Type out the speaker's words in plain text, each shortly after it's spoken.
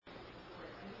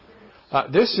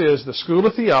This is the School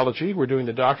of Theology. We're doing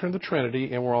the Doctrine of the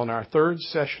Trinity, and we're on our third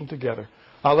session together.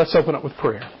 Let's open up with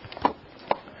prayer.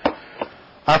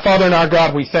 Our Father and our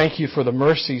God, we thank you for the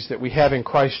mercies that we have in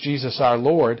Christ Jesus our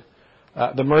Lord,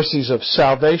 the mercies of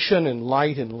salvation and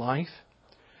light and life.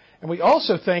 And we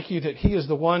also thank you that He is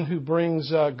the one who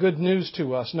brings good news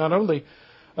to us, not only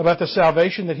about the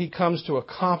salvation that He comes to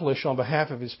accomplish on behalf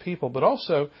of His people, but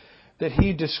also that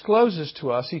He discloses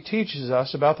to us, He teaches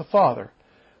us about the Father.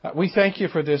 We thank you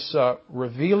for this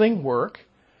revealing work,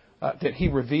 that He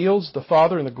reveals the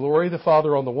Father and the glory of the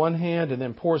Father on the one hand and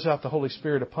then pours out the Holy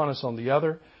Spirit upon us on the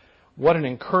other. What an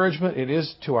encouragement it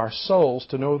is to our souls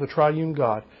to know the triune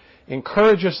God.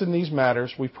 Encourage us in these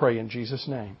matters, we pray in Jesus'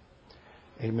 name.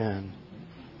 Amen.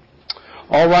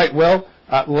 All right, well,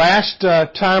 last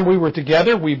time we were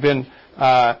together, we've been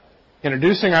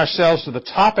introducing ourselves to the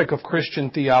topic of Christian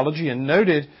theology and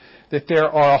noted that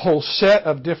there are a whole set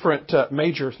of different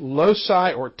major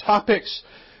loci or topics.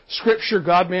 Scripture,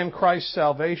 God, man, Christ,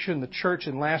 salvation, the church,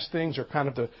 and last things are kind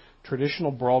of the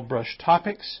traditional broad brush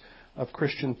topics of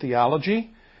Christian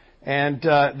theology. And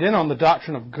then on the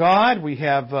doctrine of God, we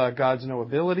have God's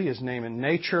knowability, His name and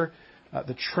nature,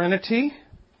 the Trinity,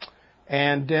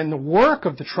 and then the work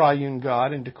of the triune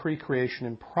God in decree, creation,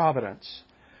 and providence.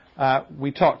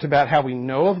 We talked about how we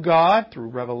know of God through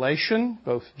revelation,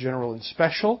 both general and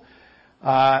special.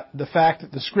 The fact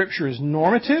that the Scripture is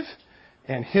normative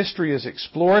and history is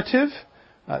explorative,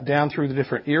 down through the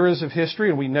different eras of history.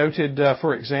 And we noted,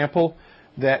 for example,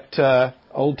 that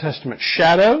Old Testament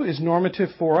shadow is normative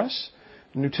for us.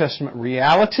 New Testament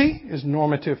reality is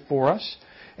normative for us.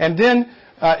 And then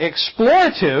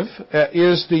explorative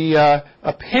is the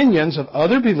opinions of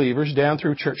other believers down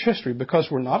through church history, because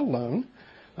we're not alone.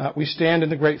 We stand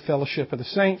in the great fellowship of the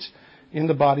saints in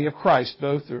the body of Christ,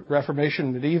 both the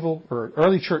Reformation, medieval, or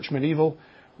early church medieval,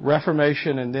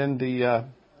 Reformation, and then the,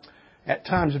 at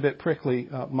times a bit prickly,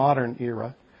 modern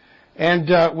era.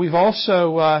 And we've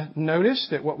also noticed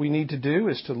that what we need to do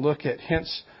is to look at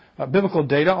hints, biblical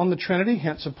data on the Trinity,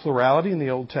 hints of plurality in the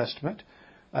Old Testament,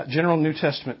 general New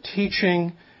Testament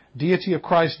teaching, deity of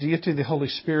Christ, deity of the Holy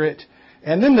Spirit,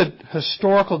 and then the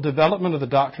historical development of the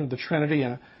doctrine of the Trinity,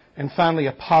 and finally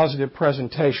a positive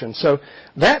presentation. So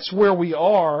that's where we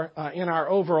are in our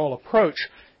overall approach.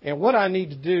 And what I need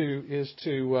to do is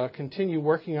to continue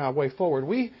working our way forward.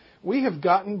 We have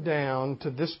gotten down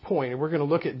to this point, and we're going to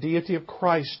look at deity of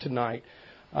Christ tonight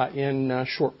in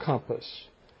short compass.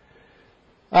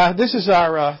 This is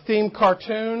our theme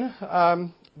cartoon.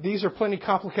 These are plenty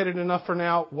complicated enough for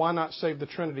now. Why not save the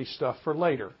Trinity stuff for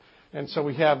later? And so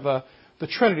we have the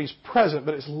Trinity's present,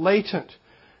 but it's latent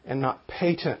and not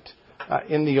patent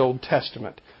in the Old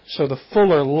Testament. So the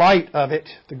fuller light of it,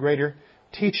 the greater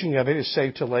teaching of it, is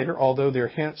saved to later, although there are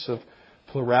hints of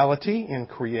plurality in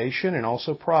creation and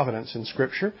also providence in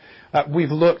Scripture.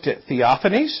 We've looked at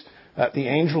theophanies, the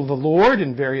angel of the Lord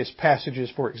in various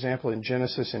passages, for example, in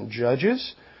Genesis and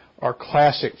Judges. Our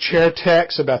classic chair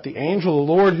text about the angel of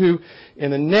the Lord who,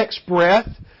 in the next breath,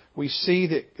 we see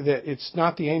that it's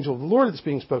not the angel of the Lord that's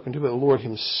being spoken to, but the Lord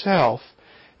Himself.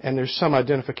 And there's some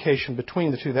identification between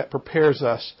the two that prepares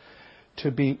us to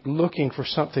be looking for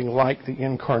something like the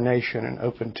incarnation and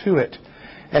open to it.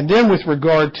 And then with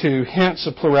regard to hints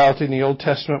of plurality in the Old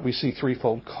Testament, we see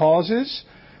threefold causes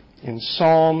in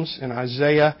Psalms and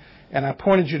Isaiah. And I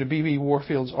pointed you to B.B.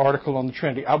 Warfield's article on the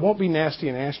Trinity. I won't be nasty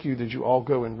and ask you that you all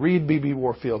go and read B.B.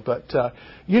 Warfield, but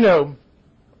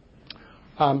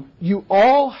you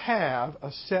all have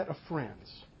a set of friends.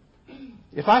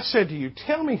 If I said to you,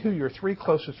 tell me who your three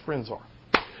closest friends are,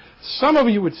 some of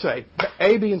you would say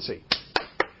A, B, and C.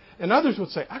 And others would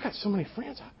say, I got so many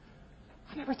friends,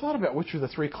 I never thought about which are the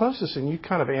three closest. And you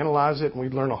kind of analyze it, and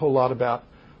we'd learn a whole lot about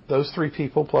those three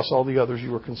people plus all the others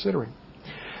you were considering.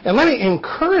 And let me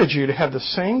encourage you to have the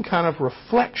same kind of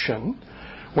reflection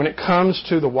when it comes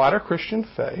to the wider Christian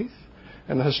faith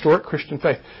and the historic Christian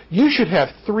faith. You should have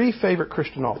three favorite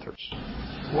Christian authors.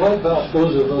 What about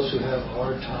those of us who have a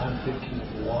hard time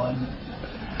picking one?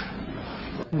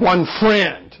 One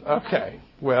friend. Okay.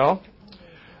 Well,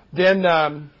 then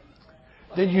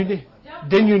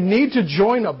you need to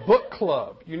join a book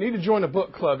club. You need to join a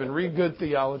book club and read good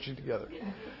theology together.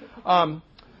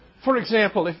 For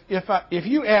example, if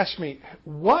you ask me,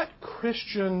 what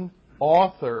Christian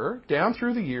author down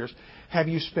through the years have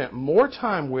you spent more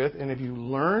time with and have you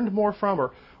learned more from,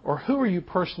 or who are you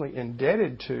personally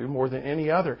indebted to more than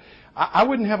any other, I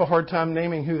wouldn't have a hard time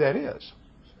naming who that is.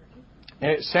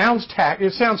 And it sounds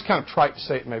kind of trite to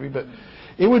say it maybe, but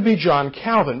it would be John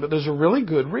Calvin. But there's a really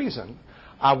good reason.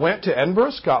 I went to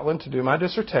Edinburgh, Scotland to do my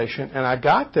dissertation, and I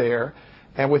got there,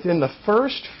 and within the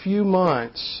first few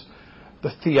months,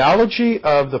 the theology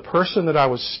of the person that I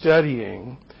was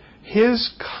studying,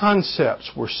 his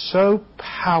concepts were so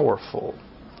powerful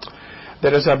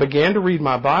that as I began to read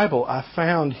my Bible, I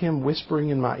found him whispering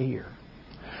in my ear.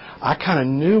 I kind of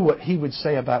knew what he would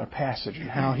say about a passage and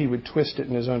how he would twist it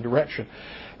in his own direction.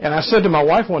 And I said to my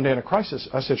wife one day in a crisis,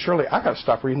 I said, Shirley, I got to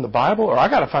stop reading the Bible, or I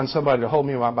got to find somebody to hold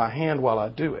me by my hand while I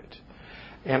do it.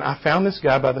 And I found this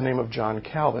guy by the name of John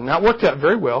Calvin. Now, it worked out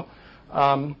very well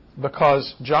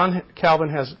because John Calvin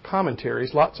has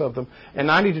commentaries, lots of them,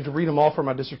 and I needed to read them all for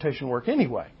my dissertation work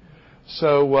anyway.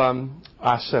 So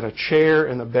I set a chair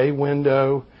in the bay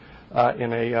window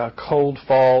in a cold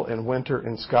fall and winter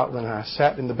in Scotland, and I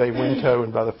sat in the bay window,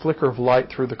 and by the flicker of light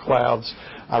through the clouds,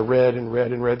 I read and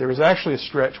read and read. There was actually a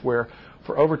stretch where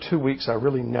for over 2 weeks I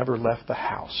really never left the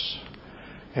house.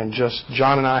 And just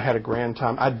John and I had a grand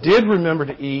time. I did remember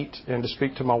to eat and to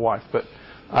speak to my wife, but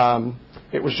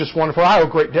it was just wonderful. I owe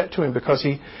great debt to him because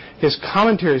his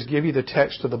commentaries give you the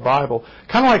text of the Bible,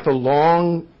 kind of like the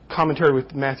long commentary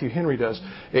with Matthew Henry does.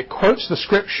 It quotes the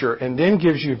scripture and then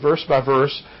gives you verse by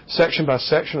verse, section by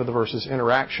section of the verses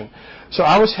interaction. So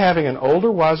I was having an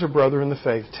older, wiser brother in the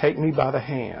faith take me by the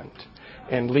hand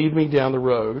and lead me down the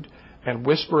road and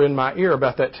whisper in my ear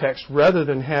about that text rather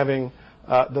than having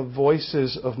the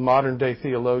voices of modern-day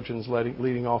theologians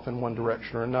leading off in one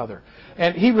direction or another.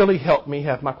 And he really helped me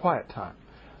have my quiet time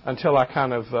until I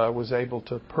kind of was able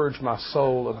to purge my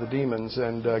soul of the demons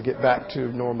and get back to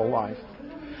normal life.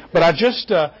 But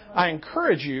I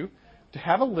encourage you to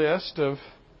have a list of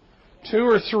 2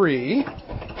 or 3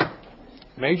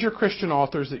 major Christian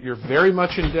authors that you're very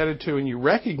much indebted to, and you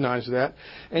recognize that,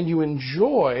 and you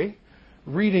enjoy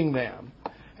reading them.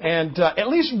 And at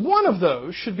least one of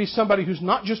those should be somebody who's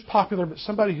not just popular, but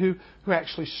somebody who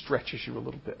actually stretches you a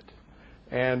little bit.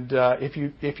 And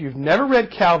if you've never read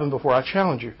Calvin before, I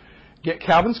challenge you, get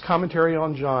Calvin's commentary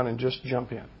on John and just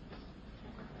jump in.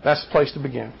 That's the place to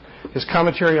begin. His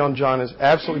commentary on John is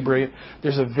absolutely brilliant.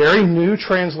 There's a very new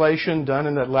translation done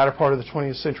in the latter part of the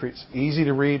 20th century. It's easy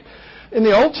to read. In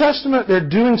the Old Testament, they're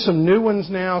doing some new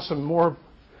ones now, some more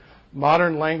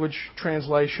modern language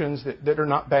translations that are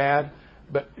not bad.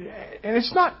 And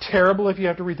it's not terrible if you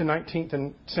have to read the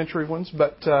 19th century ones,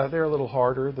 but they're a little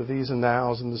harder. The these and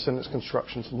thous and the sentence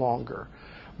construction's longer.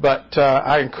 But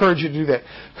I encourage you to do that.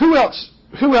 Who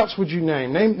else would you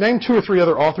name? Name 2 or 3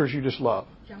 other authors you just love.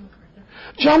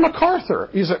 John MacArthur.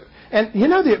 And you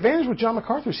know the advantage with John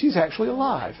MacArthur is he's actually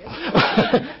alive.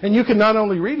 And you can not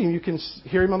only read him, you can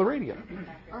hear him on the radio.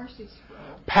 R.C.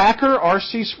 Sproul. Packer,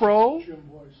 R.C. Sproul.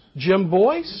 Jim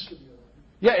Boyce.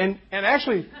 Yeah, and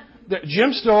actually,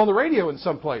 Jim's still on the radio in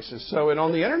some places, and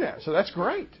on the internet. So that's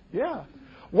great. Yeah.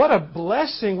 What a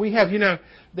blessing we have. You know,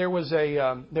 there was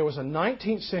a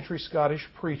 19th century Scottish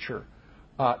preacher,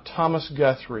 Thomas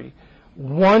Guthrie.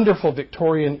 Wonderful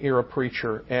Victorian-era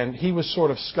preacher, and he was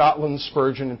sort of Scotland's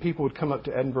Spurgeon, and people would come up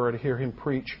to Edinburgh to hear him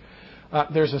preach.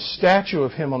 There's a statue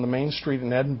of him on the main street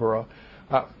in Edinburgh.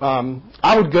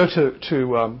 I would go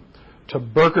to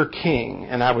Burger King,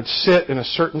 and I would sit in a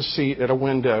certain seat at a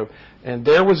window, and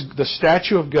there was the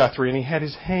statue of Guthrie, and he had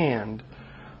his hand.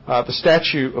 The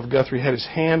statue of Guthrie had his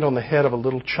hand on the head of a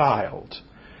little child,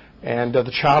 and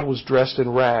the child was dressed in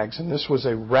rags, and this was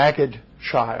a ragged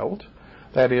child.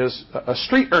 That is, a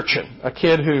street urchin, a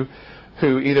kid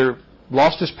who either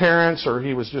lost his parents or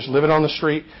he was just living on the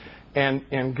street.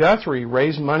 And Guthrie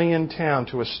raised money in town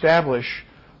to establish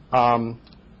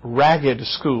ragged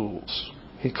schools,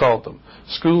 he called them.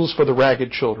 Schools for the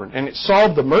ragged children. And it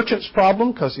solved the merchant's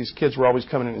problem because these kids were always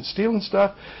coming in and stealing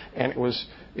stuff. And it was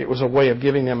a way of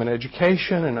giving them an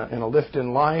education and a lift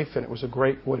in life. And it was a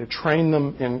great way to train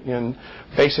them in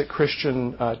basic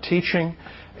Christian teaching.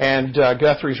 And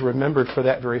Guthrie's remembered for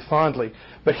that very fondly.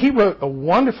 But he wrote a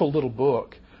wonderful little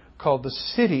book called The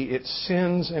City, Its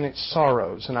Sins and Its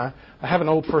Sorrows. And I have an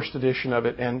old first edition of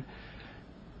it. And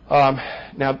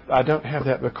now, I don't have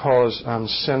that because I'm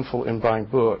sinful in buying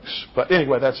books. But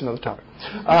anyway, that's another topic.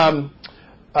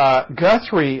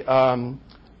 Guthrie, one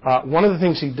of the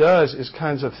things he does is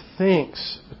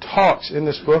talks in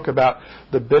this book about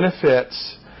the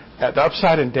benefits, the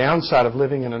upside and downside of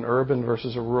living in an urban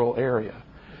versus a rural area.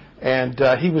 And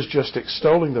he was just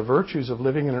extolling the virtues of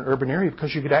living in an urban area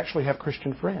because you could actually have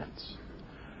Christian friends.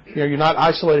 You know, you're not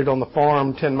isolated on the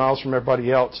farm 10 miles from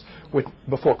everybody else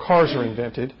before cars are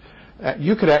invented.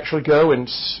 You could actually go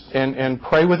and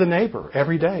pray with a neighbor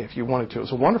every day if you wanted to.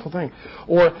 It's a wonderful thing.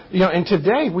 Or, you know, and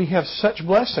today we have such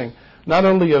blessing, not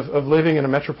only of living in a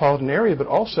metropolitan area, but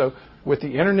also with the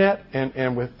internet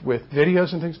and with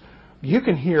videos and things. You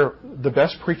can hear the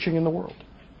best preaching in the world.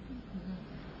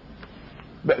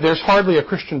 But there's hardly a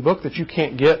Christian book that you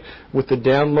can't get with the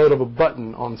download of a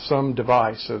button on some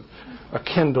device, a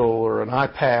Kindle or an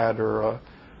iPad or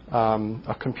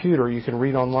a computer you can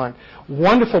read online.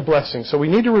 Wonderful blessing. So we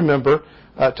need to remember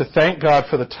to thank God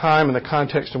for the time and the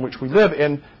context in which we live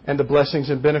and the blessings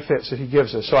and benefits that He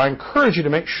gives us. So I encourage you to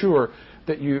make sure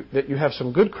that you have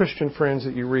some good Christian friends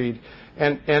that you read,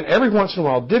 and every once in a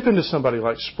while dip into somebody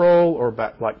like Sproul or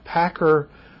like Packer.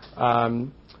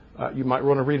 You might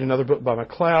want to read another book by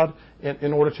MacLeod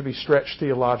in order to be stretched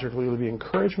theologically, to be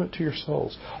encouragement to your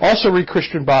souls. Also read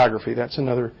Christian biography. That's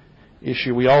another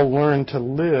issue. We all learn to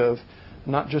live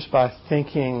not just by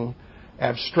thinking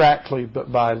abstractly,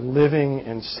 but by living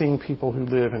and seeing people who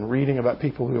live and reading about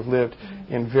people who have lived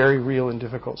in very real and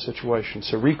difficult situations.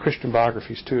 So read Christian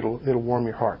biographies too. It'll warm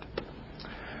your heart.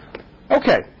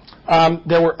 Okay.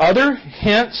 There were other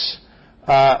hints,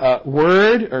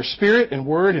 word or spirit and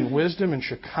word and wisdom and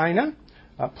Shekinah,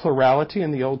 plurality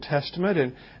in the Old Testament,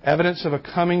 and evidence of a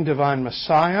coming divine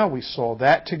Messiah. We saw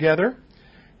that together.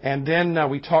 And then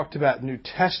we talked about New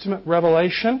Testament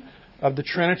revelation of the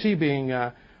Trinity being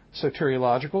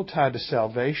soteriological, tied to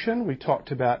salvation. We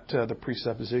talked about the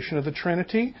presupposition of the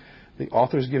Trinity, the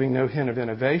authors giving no hint of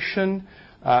innovation.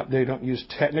 They don't use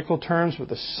technical terms, but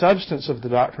the substance of the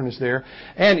doctrine is there.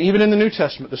 And even in the New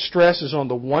Testament, the stress is on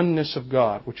the oneness of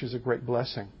God, which is a great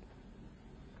blessing.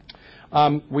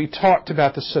 We talked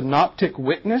about the synoptic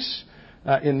witness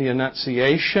in the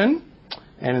Annunciation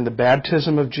and in the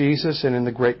baptism of Jesus and in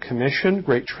the Great Commission,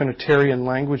 great Trinitarian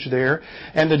language there.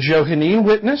 And the Johannine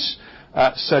witness,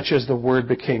 such as the Word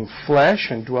became flesh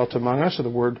and dwelt among us, or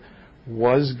the Word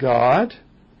was God.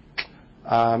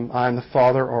 I and the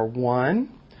Father are one.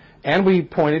 And we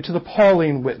pointed to the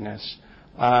Pauline witness.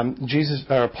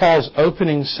 Paul's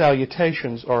opening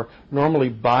salutations are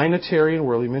normally binitarian,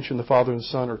 where we mention the Father and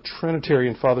Son, or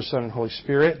Trinitarian, Father, Son, and Holy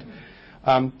Spirit.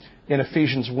 In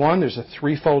Ephesians 1, there's a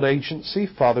threefold agency,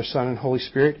 Father, Son, and Holy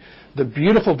Spirit. The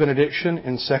beautiful benediction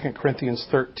in 2 Corinthians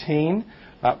 13,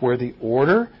 where the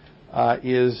order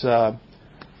is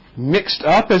mixed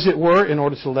up, as it were, in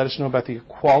order to let us know about the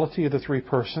equality of the three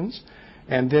persons.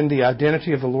 And then the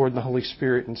identity of the Lord and the Holy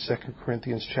Spirit in 2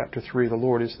 Corinthians chapter 3. The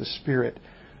Lord is the Spirit,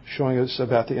 showing us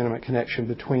about the intimate connection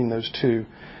between those two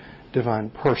divine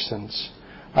persons.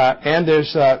 And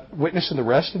there's witness in the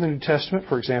rest of the New Testament,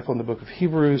 for example, in the book of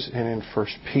Hebrews and in 1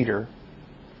 Peter.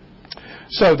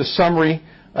 So the summary,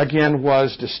 again,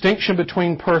 was distinction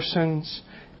between persons,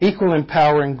 equal in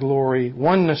power and glory,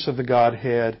 oneness of the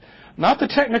Godhead. Not the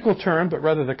technical term, but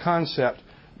rather the concept.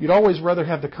 You'd always rather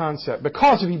have the concept.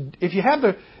 Because if you have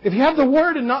the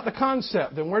Word and not the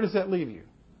concept, then where does that leave you?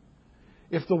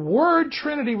 If the word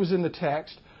Trinity was in the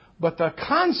text, but the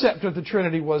concept of the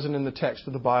Trinity wasn't in the text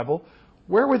of the Bible,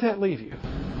 where would that leave you?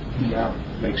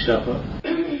 Yeah, make stuff up.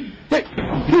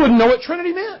 You wouldn't know what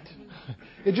Trinity meant.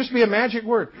 It'd just be a magic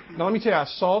word. Now let me tell you, I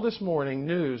saw this morning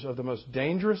news of the most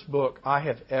dangerous book I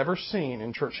have ever seen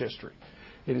in church history.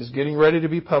 It is getting ready to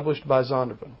be published by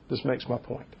Zondervan. This makes my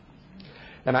point.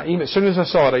 And as soon as I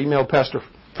saw it, I emailed Pastor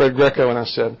Fred Greco and I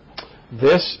said,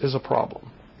 this is a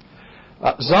problem.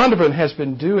 Zondervan has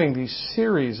been doing these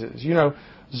series. You know,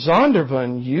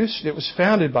 Zondervan it was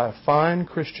founded by a fine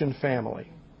Christian family.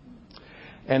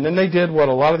 And then they did what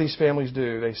a lot of these families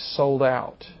do. They sold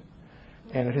out.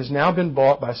 And it has now been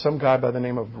bought by some guy by the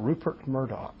name of Rupert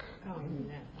Murdoch,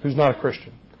 who's not a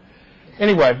Christian.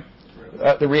 Anyway,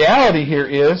 the reality here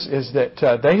is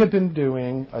that they have been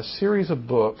doing a series of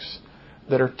books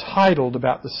that are titled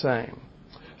about the same.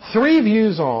 3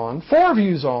 views on, 4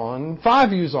 views on, 5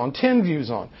 views on, 10 views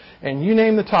on. And you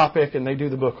name the topic and they do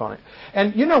the book on it.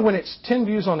 And you know, when it's 10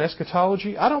 views on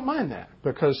eschatology, I don't mind that,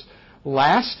 because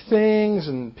last things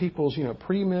and people's,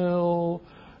 pre-mill,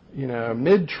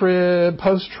 mid-trib,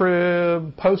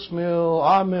 post-trib, post-mill,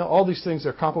 ah-mill, all these things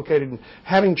are complicated, and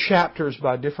having chapters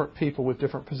by different people with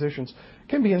different positions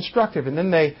can be instructive. And then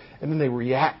they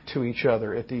react to each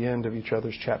other at the end of each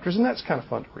other's chapters, and that's kind of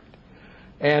fun to read.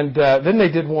 And then they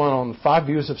did one on 5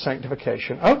 views of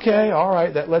sanctification. Okay, all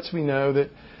right, that lets me know that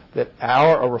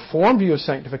a Reformed view of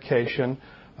sanctification,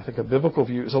 I think a biblical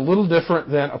view, is a little different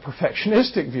than a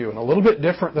perfectionistic view, and a little bit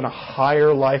different than a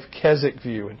higher life Keswick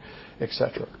view, and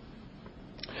etc.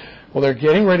 Well, they're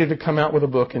getting ready to come out with a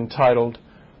book entitled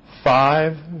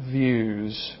 5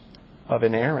 Views of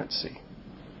Inerrancy.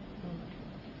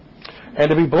 And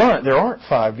to be blunt, there aren't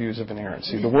 5 views of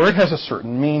inerrancy. The word has a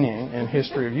certain meaning and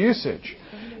history of usage.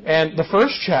 And the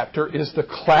first chapter is the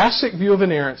classic view of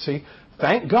inerrancy.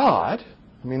 Thank God,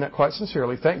 I mean that quite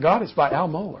sincerely, thank God it's by Al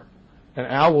Mohler. And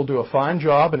Al will do a fine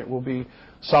job and it will be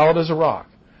solid as a rock.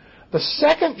 The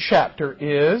second chapter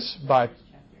is by,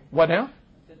 what now?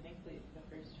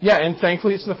 Yeah, and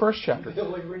thankfully it's the first chapter.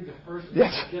 They'll read the first.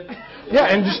 Yes. Yeah,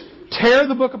 and just tear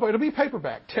the book apart. It'll be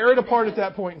paperback. Tear it apart at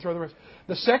that point and throw the rest.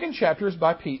 The second chapter is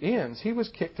by Pete Enns. He was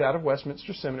kicked out of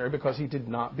Westminster Seminary because he did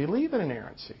not believe in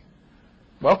inerrancy.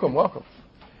 Welcome, welcome.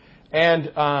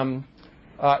 And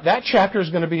that chapter is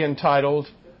going to be entitled,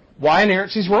 Why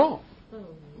Inerrancy is Wrong.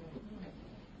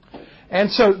 And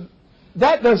so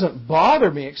that doesn't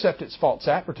bother me, except it's false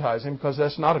advertising, because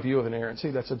that's not a view of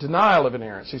inerrancy. That's a denial of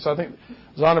inerrancy. So I think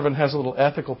Zondervan has a little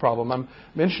ethical problem. I'm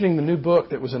mentioning the new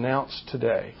book that was announced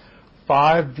today,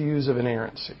 5 Views of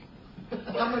Inerrancy.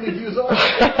 How many views are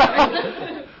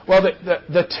there? Well,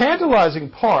 the tantalizing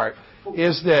part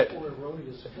is that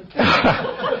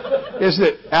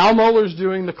Al Mohler's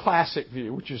doing the classic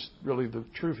view, which is really the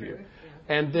true view.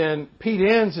 And then Pete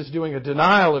Enns is doing a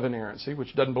denial of inerrancy,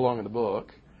 which doesn't belong in the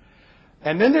book.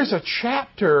 And then there's a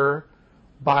chapter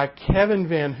by Kevin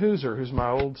Van Hooser, who's my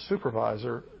old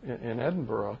supervisor in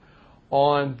Edinburgh,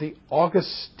 on the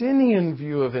Augustinian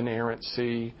view of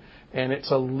inerrancy, and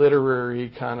it's a literary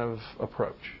kind of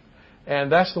approach. And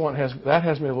that's the one that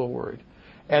has me a little worried.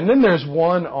 And then there's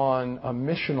one on a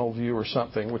missional view or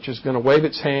something, which is going to wave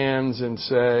its hands and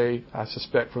say, I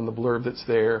suspect from the blurb that's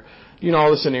there,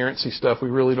 all this inerrancy stuff, we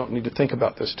really don't need to think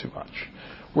about this too much.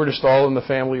 We're just all in the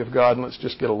family of God, and let's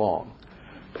just get along.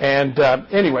 And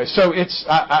anyway, so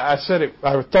I said it.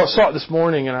 I saw it this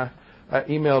morning, and I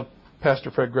emailed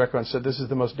Pastor Fred Greco and said, this is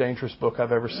the most dangerous book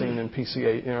I've ever seen in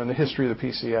PCA, in the history of the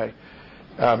PCA,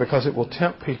 because it will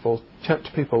tempt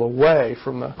people away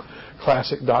from the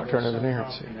classic doctrine of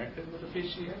inerrancy. Connected with the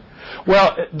PCA?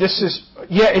 Well,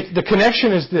 the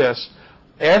connection is this.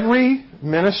 Every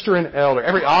minister and elder,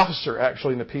 every officer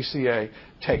actually in the PCA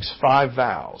takes 5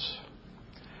 vows.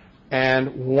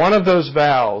 And one of those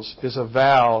vows is a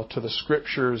vow to the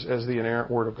Scriptures as the inerrant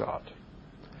Word of God.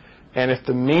 And if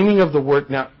the meaning of the word,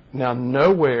 now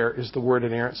nowhere is the word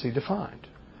inerrancy defined.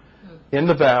 In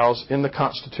the vows, in the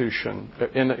Constitution,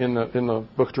 in the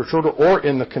Book of Church Order, or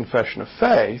in the Confession of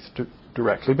Faith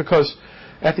directly, because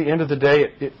at the end of the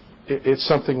day, it's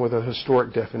something with a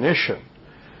historic definition,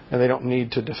 and they don't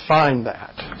need to define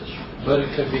that. But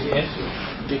it could be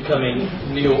becoming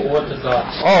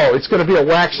neo-orthodox. Oh, it's going to be a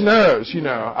wax nose,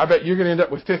 I bet you're going to end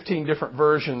up with 15 different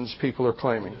versions people are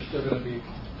claiming. They're going to be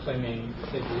claiming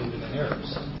they believe in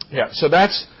inerrancy. Yeah, so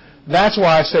that's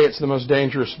why I say it's the most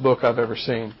dangerous book I've ever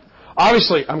seen.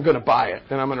 Obviously, I'm going to buy it,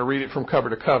 and I'm going to read it from cover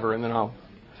to cover, and then I'll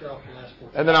tear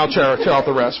out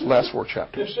the last 4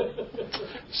 chapters.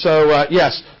 So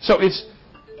yes, so it's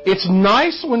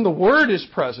nice when the word is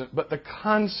present, but the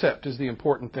concept is the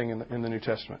important thing in the New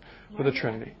Testament for the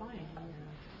Trinity.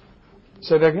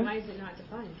 Say that again? Why is it not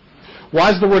defined? Why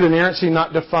is the word inerrancy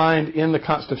not defined in the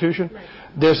Constitution? Right.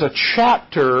 There's a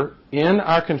chapter in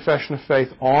our Confession of Faith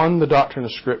on the doctrine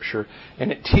of Scripture, and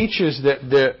it teaches that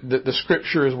the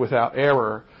Scripture is without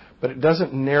error, but it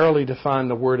doesn't narrowly define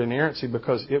the word inerrancy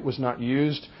because it was not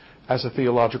used as a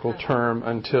theological term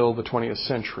until the 20th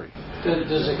century.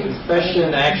 Does a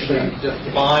confession actually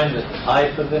define the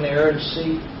type of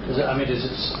inerrancy? Does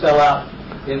it spell out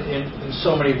in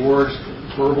so many words,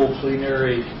 verbal,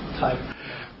 plenary type?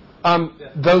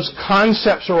 Those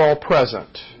concepts are all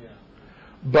present.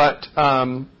 But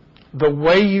the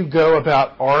way you go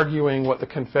about arguing what the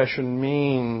confession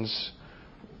means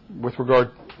with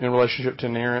regard in relationship to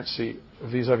inerrancy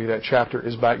vis-a-vis that chapter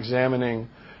is by examining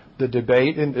the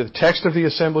debate in the text of the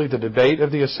assembly, the debate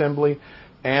of the assembly,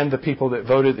 and the people that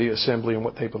voted the assembly and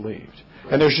what they believed.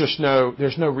 And there's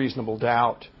no reasonable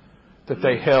doubt that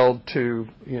they held to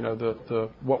the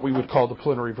what we would call the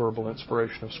plenary verbal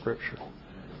inspiration of Scripture.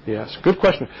 Yes, good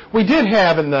question. We did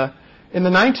have in the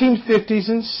 1950s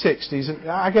and 60s, and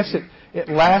I guess it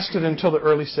lasted until the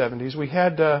early 70s, we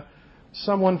had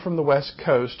someone from the West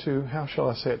Coast who, how shall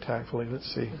I say it tactfully?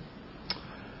 Let's see.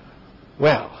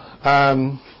 Well,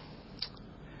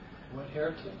 What,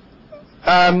 heretic?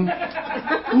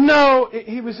 No,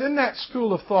 he was in that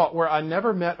school of thought where I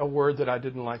never met a word that I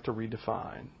didn't like to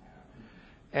redefine.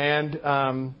 And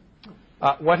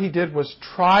what he did was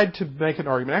tried to make an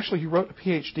argument. Actually, he wrote a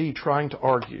PhD trying to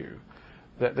argue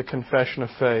that the Confession of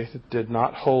Faith did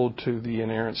not hold to the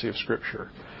inerrancy of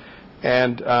Scripture.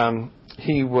 And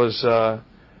he was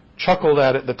chuckled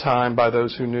at the time by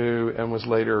those who knew and was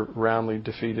later roundly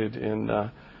defeated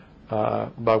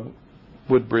by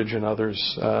Woodbridge and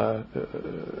others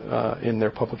in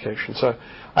their publication. So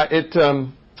he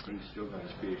still got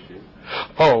his PhD.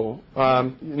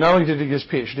 Not only did he get his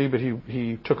PhD, but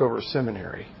he took over a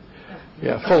seminary.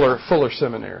 Yeah, Fuller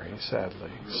Seminary,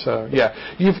 sadly. So yeah,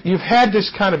 you've had this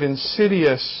kind of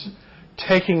insidious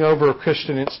taking over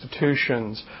Christian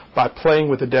institutions by playing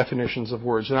with the definitions of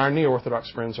words. And our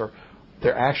neo-Orthodox friends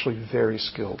they're actually very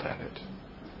skilled at it.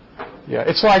 Yeah,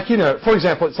 it's like, for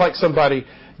example, it's like somebody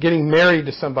getting married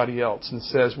to somebody else and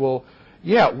says, well,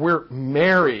 yeah, we're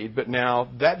married, but now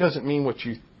that doesn't mean what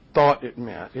you thought it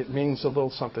meant. It means a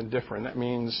little something different. That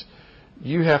means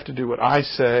you have to do what I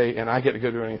say, and I get to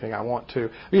go do anything I want to.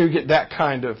 You get that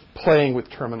kind of playing with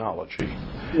terminology.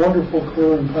 Wonderful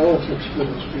career in politics for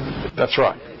those people. That's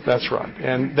right. That's right.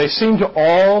 And they seem to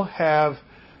all have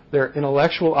their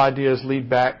intellectual ideas lead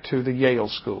back to the Yale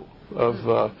School of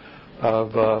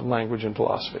language and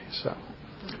philosophy. So,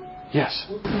 yes.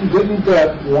 Didn't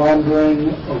that wandering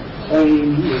of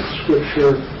playing with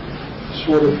Scripture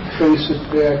sort of trace it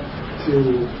back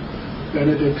to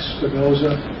Benedict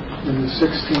Spinoza in the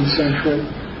 16th century?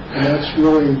 And that's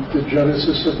really the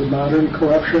genesis of the modern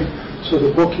corruption. So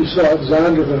the book you saw at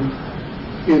Zondervan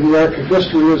in the Arc of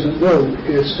History isn't new.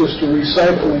 It's just a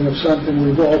recycling of something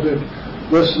we've all been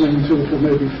listening to for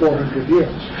maybe 400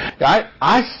 years.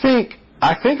 I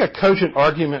think a cogent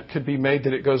argument could be made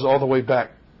that it goes all the way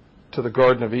back to the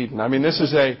Garden of Eden. I mean, this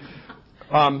is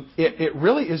it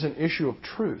really is an issue of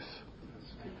truth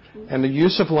and the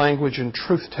use of language in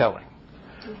truth-telling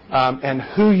and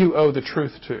who you owe the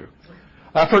truth to.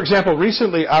 For example,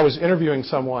 recently I was interviewing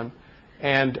someone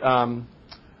and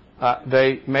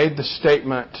they made the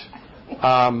statement,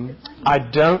 I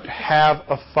don't have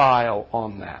a file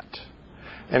on that.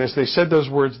 And as they said those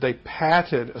words, they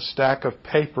patted a stack of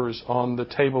papers on the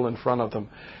table in front of them.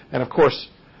 And of course,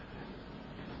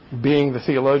 being the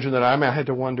theologian that I am, I had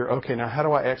to wonder, okay, now how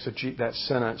do I exegete that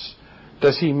sentence?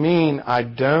 Does he mean I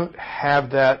don't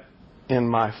have that in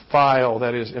my file,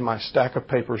 that is, in my stack of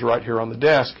papers right here on the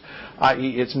desk,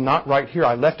 i.e., it's not right here,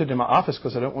 I left it in my office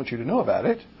because I don't want you to know about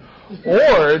it?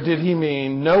 Or did he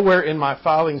mean nowhere in my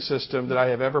filing system that I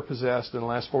have ever possessed in the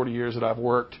last 40 years that I've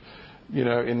worked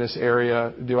in this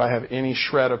area, do I have any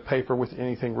shred of paper with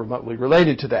anything remotely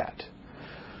related to that?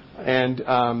 And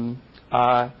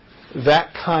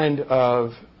that kind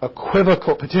of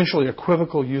potentially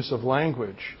equivocal use of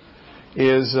language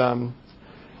is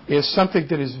something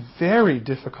that is very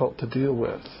difficult to deal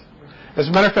with. As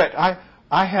a matter of fact,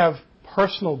 I have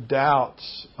personal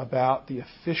doubts about the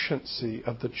efficiency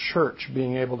of the church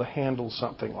being able to handle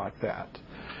something like that.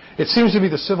 It seems to be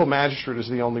the civil magistrate is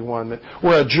the only one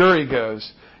where a jury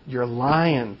goes, you're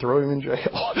lying, throw him in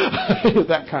jail.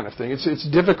 That kind of thing. It's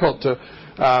difficult to,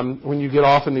 when you get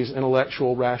off in these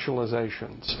intellectual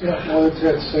rationalizations. Yeah, well, it's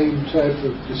that same type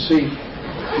of deceit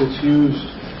that's used.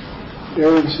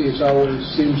 Heresy always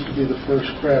seems to be the first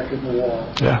crack in the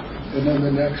wall. Yeah. And then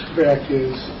the next crack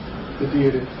is the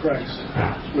deity of Christ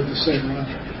with the same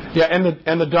logic. Yeah,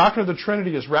 and the doctrine of the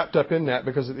Trinity is wrapped up in that,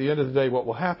 because at the end of the day what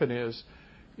will happen is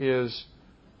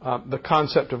the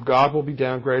concept of God will be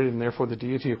downgraded, and therefore the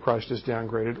deity of Christ is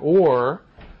downgraded, or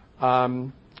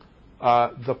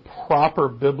the proper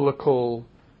biblical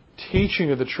teaching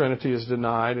of the Trinity is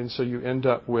denied, and so you end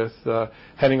up with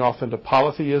heading off into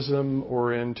polytheism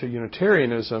or into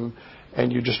Unitarianism,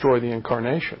 and you destroy the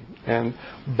incarnation. And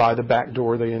by the back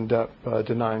door, they end up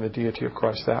denying the deity of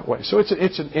Christ that way. So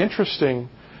it's an interesting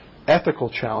ethical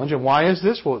challenge. And why is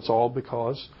this? Well, it's all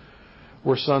because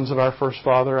we're sons of our first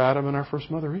father Adam and our first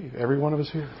mother Eve. Every one of us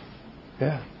here.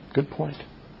 Yeah, good point.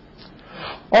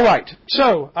 All right,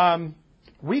 so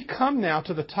we come now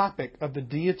to the topic of the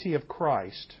deity of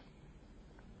Christ.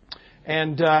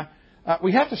 And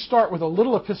we have to start with a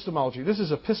little epistemology. This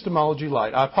is epistemology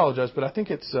light. I apologize, but I think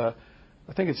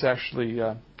it's actually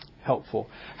helpful.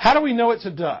 How do we know it's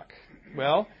a duck?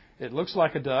 Well, it looks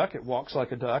like a duck, it walks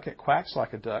like a duck, it quacks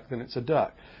like a duck, then it's a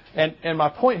duck. And my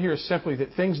point here is simply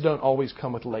that things don't always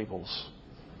come with labels.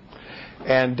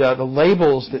 And the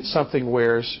labels that something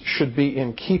wears should be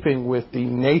in keeping with the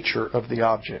nature of the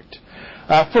object.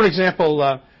 For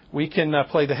example, we can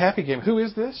play the happy game. Who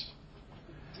is this?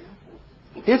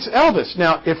 It's Elvis.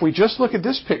 Now, if we just look at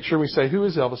this picture, we say, who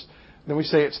is Elvis? Then we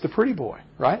say, it's the pretty boy,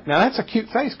 right? Now, that's a cute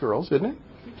face, girls, isn't it?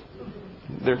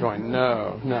 They're going,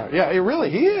 no. Yeah,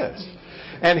 he is.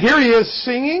 And here he is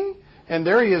singing, and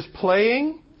there he is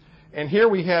playing, and here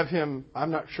we have him,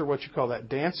 I'm not sure what you call that,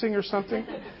 dancing or something.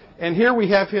 And here we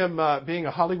have him being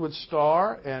a Hollywood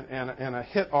star and a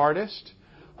hit artist.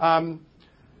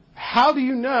 How do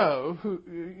you know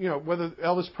whether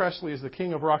Elvis Presley is the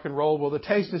king of rock and roll? Well, the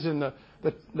taste is in the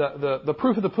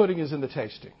proof of the pudding is in the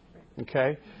tasting.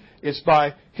 Okay, it's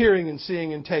by hearing and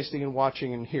seeing and tasting and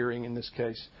watching and hearing in this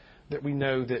case that we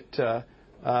know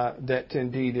that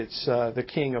indeed it's the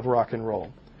king of rock and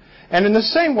roll. And in the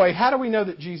same way, how do we know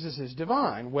that Jesus is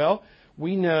divine? Well,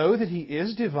 we know that he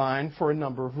is divine for a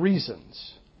number of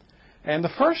reasons. And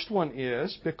the first one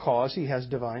is because he has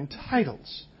divine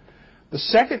titles. The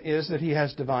second is that he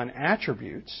has divine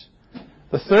attributes.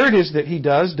 The third is that he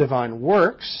does divine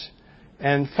works.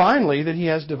 And finally, that he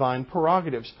has divine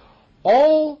prerogatives.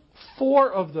 All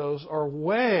four of those are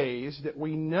ways that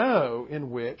we know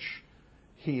in which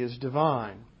he is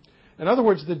divine. In other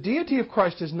words, the deity of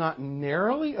Christ is not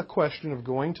narrowly a question of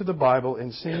going to the Bible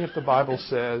and seeing if the Bible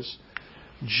says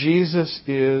Jesus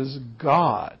is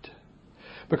God.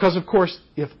 Because, of course,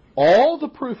 if all the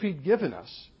proof he'd given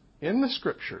us in the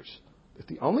Scriptures, if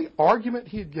the only argument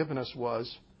he had given us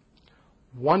was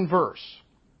one verse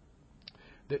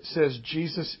that says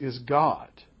Jesus is God,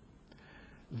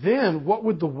 then what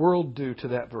would the world do to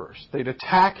that verse? They'd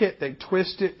attack it, they'd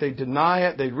twist it, they'd deny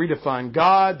it, they'd redefine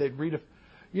God,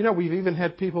 we've even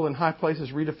had people in high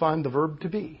places redefine the verb to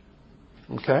be.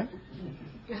 Okay?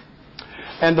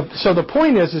 And so the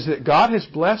point is that God has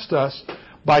blessed us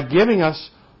by giving us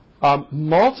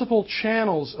multiple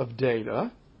channels of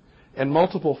data and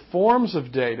multiple forms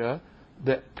of data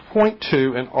that point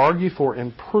to and argue for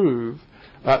and prove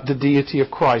the deity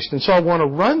of Christ. And so I want to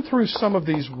run through some of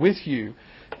these with you,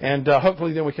 and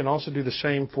hopefully then we can also do the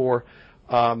same for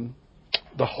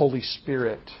the Holy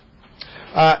Spirit.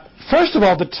 First of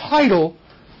all, the title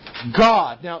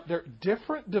God. Now, there are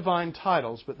different divine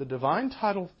titles, but the divine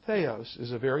title Theos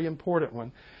is a very important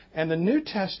one. And the New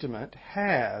Testament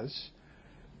has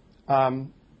a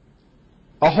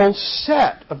whole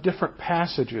set of different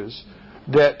passages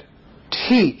that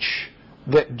teach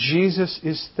that Jesus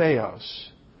is Theos.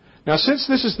 Now, since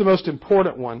this is the most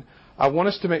important one, I want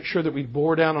us to make sure that we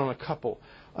bore down on a couple.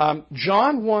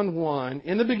 John 1:1,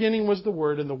 in the beginning was the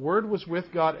Word, and the Word was with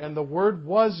God, and the Word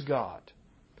was God.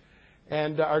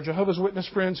 And our Jehovah's Witness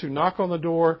friends who knock on the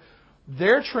door,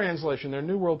 their translation, their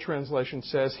New World Translation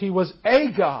says, He was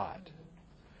a God.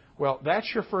 Well,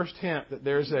 that's your first hint that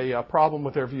there's a problem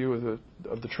with their view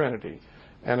of the Trinity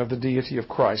and of the deity of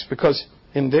Christ. Because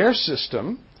in their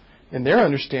system, in their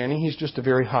understanding, He's just a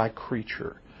very high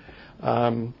creature.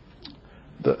 The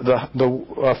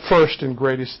first and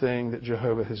greatest thing that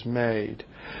Jehovah has made.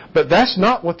 But that's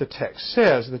not what the text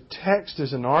says. The text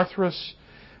is anarthrous,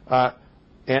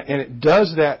 and it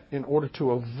does that in order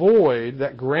to avoid,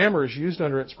 that grammar is used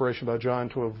under inspiration by John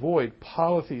to avoid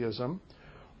polytheism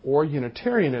or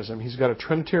Unitarianism. He's got a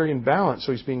Trinitarian balance,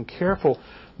 so he's being careful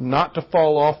not to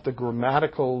fall off the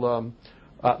grammatical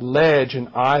ledge in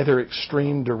either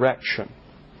extreme direction.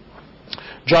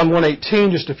 John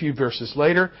 1:18, just a few verses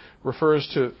later, refers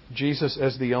to Jesus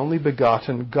as the only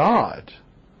begotten God.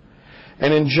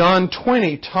 And in John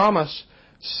 20, Thomas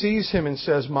sees Him and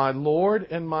says, My Lord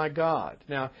and my God.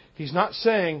 Now, he's not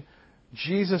saying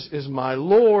Jesus is my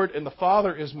Lord and the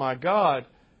Father is my God.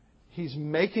 He's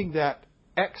making that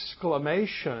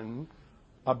exclamation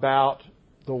about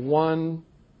the one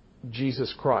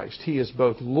Jesus Christ. He is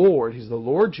both Lord, He's the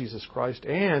Lord Jesus Christ,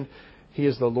 and He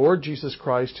is the Lord Jesus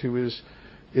Christ who is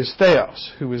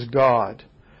Theos, who is God.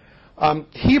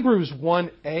 Hebrews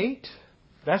 1:8,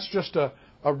 that's just a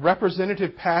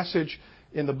representative passage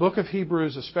in the book of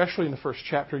Hebrews, especially in the first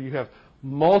chapter. You have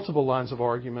multiple lines of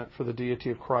argument for the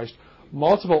deity of Christ,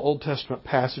 multiple Old Testament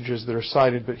passages that are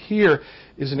cited, but here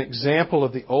is an example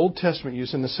of the Old Testament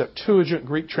use in the Septuagint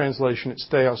Greek translation. It's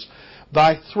Theos.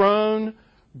 Thy throne,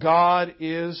 God,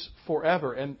 is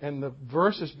forever. And the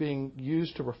verse is being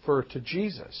used to refer to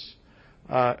Jesus,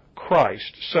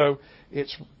 Christ. So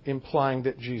it's implying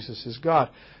that Jesus is God.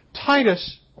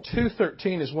 Titus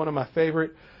 2:13 is one of my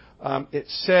favorite. It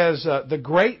says, the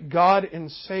great God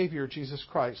and Savior, Jesus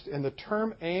Christ. And the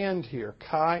term and here,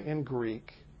 kai in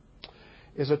Greek,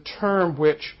 is a term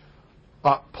which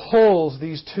pulls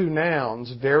these two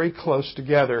nouns very close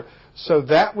together. So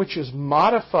that which is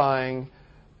modifying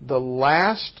the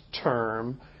last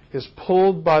term is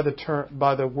pulled by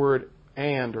the word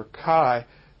and or kai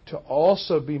to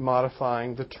also be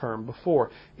modifying the term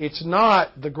before. It's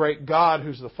not the great God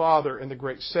who's the Father and the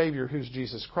great Savior who's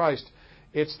Jesus Christ.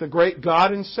 It's the great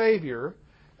God and Savior,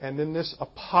 and then this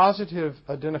appositive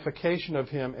identification of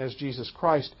Him as Jesus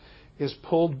Christ is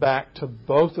pulled back to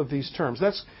both of these terms.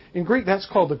 That's in Greek. That's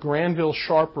called the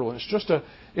Granville-Sharp rule. And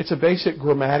it's a basic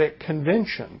grammatic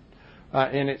convention,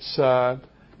 and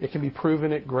it can be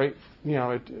proven it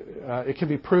can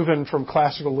be proven from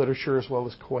classical literature as well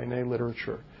as Koine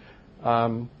literature.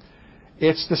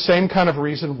 It's the same kind of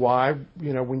reason why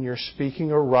when you're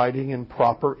speaking or writing in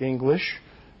proper English,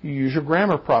 you use your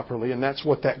grammar properly, and that's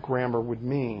what that grammar would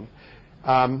mean.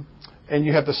 And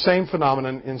you have the same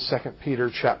phenomenon in 2 Peter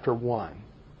chapter 1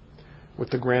 with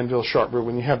the Granville-Sharp rule.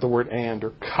 When you have the word and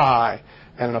or kai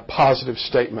and a positive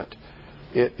statement,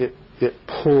 it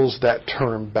pulls that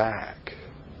term back.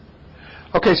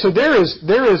 Okay, so there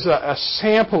is a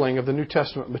sampling of the New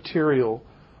Testament material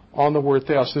on the word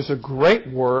theos. There's a great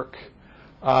work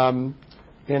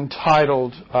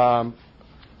entitled God,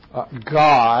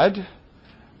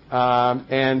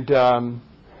 in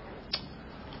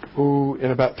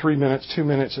about 2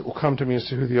 minutes, it will come to me as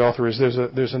to who the author is.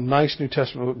 There's a nice New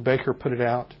Testament book. Baker put it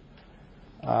out,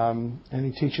 and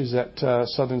he teaches at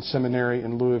Southern Seminary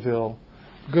in Louisville.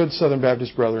 Good Southern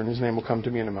Baptist brother, and his name will come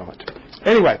to me in a moment.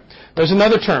 Anyway, there's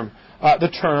another term, the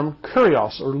term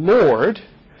kurios, or Lord.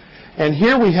 And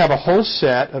here we have a whole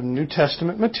set of New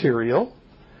Testament material.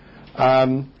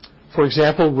 For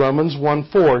example, Romans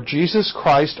 1:4, Jesus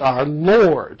Christ our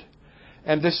Lord.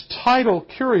 And this title,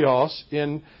 kurios,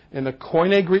 in the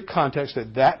Koine Greek context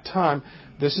at that time,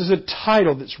 this is a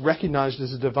title that's recognized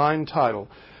as a divine title.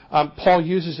 Paul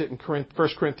uses it in 1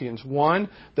 Corinthians 1,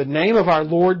 the name of our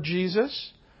Lord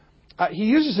Jesus. He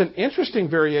uses an interesting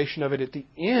variation of it at the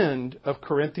end of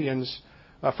 1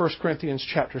 Corinthians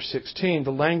chapter 16,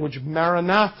 the language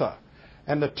Maranatha.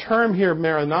 And the term here,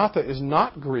 Maranatha, is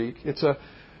not Greek. It's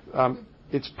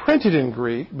printed in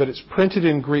Greek, but it's printed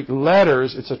in Greek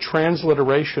letters. It's a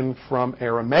transliteration from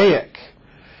Aramaic.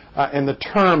 And the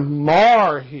term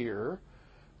mar here,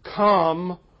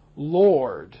 come,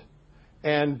 Lord.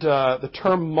 And the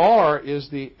term mar is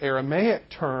the Aramaic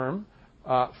term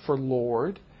for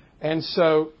Lord. And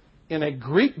so in a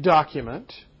Greek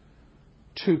document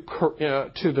to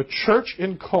the church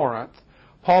in Corinth,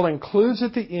 Paul includes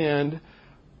at the end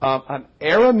an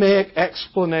Aramaic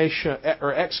explanation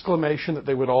or exclamation that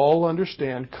they would all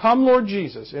understand, come Lord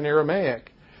Jesus, in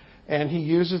Aramaic. And he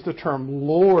uses the term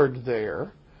Lord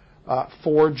there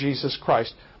for Jesus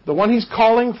Christ. The one he's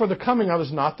calling for the coming of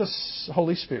is not the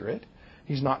Holy Spirit.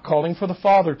 He's not calling for the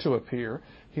Father to appear.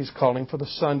 He's calling for the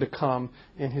Son to come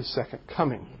in His second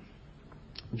coming.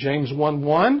 James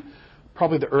 1:1,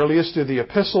 probably the earliest of the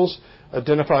epistles,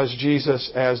 identifies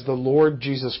Jesus as the Lord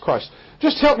Jesus Christ.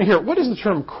 Just help me here. What does the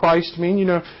term Christ mean? You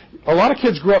know, a lot of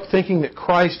kids grow up thinking that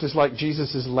Christ is like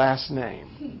Jesus' last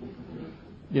name.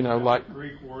 You know, like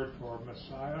Greek word for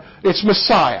Messiah. It's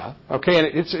Messiah, okay, and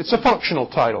it's a functional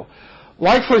title.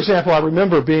 Like, for example, I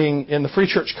remember being in the Free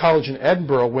Church College in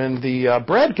Edinburgh when the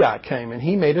bread guy came and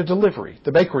he made a delivery,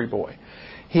 the bakery boy.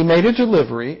 He made a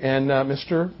delivery, and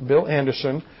Mr. Bill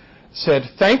Anderson said,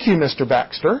 "Thank you, Mr.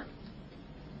 Baxter."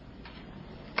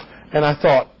 And I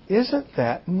thought, isn't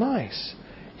that nice?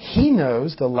 He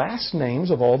knows the last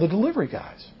names of all the delivery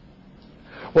guys.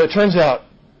 Well, it turns out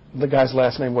the guy's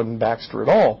last name wasn't Baxter at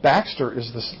all. Baxter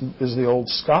is the old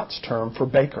Scots term for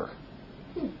baker.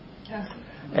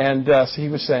 And so he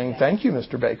was saying, "Thank you,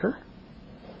 Mr. Baker."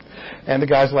 And the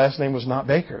guy's last name was not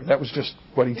Baker. That was just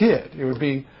what he did. It would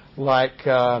be like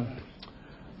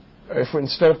if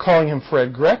instead of calling him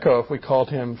Fred Greco, if we called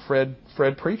him Fred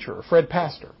Preacher or Fred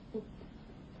Pastor.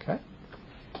 Okay?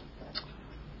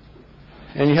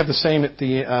 And you have the same at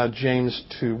the James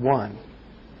 2:1.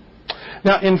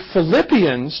 Now, in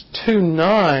Philippians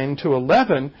 2:9 to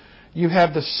 11, you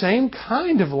have the same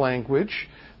kind of language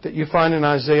that you find in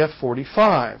Isaiah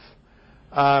 45.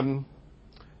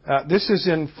 This is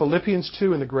in Philippians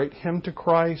 2 in the great hymn to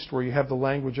Christ, where you have the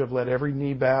language of let every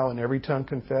knee bow and every tongue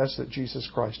confess that Jesus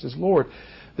Christ is Lord.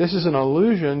 This is an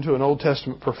allusion to an Old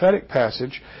Testament prophetic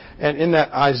passage, and in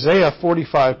that Isaiah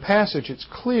 45 passage, it's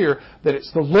clear that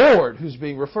it's the Lord who's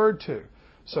being referred to.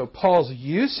 So Paul's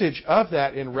usage of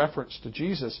that in reference to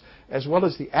Jesus, as well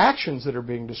as the actions that are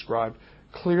being described,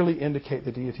 clearly indicate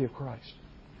the deity of Christ.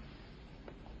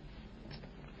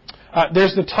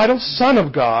 There's the title Son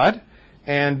of God,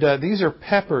 and these are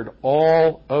peppered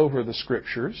all over the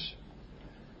Scriptures.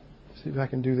 See if I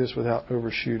can do this without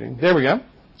overshooting. There we go.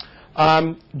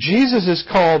 Jesus is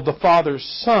called the Father's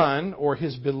Son, or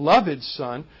His beloved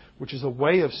Son, which is a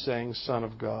way of saying Son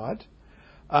of God.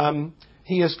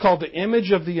 He is called the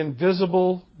image of the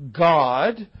invisible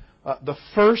God, the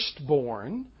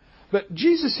firstborn. But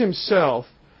Jesus Himself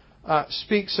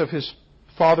speaks of His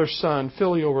Father-Son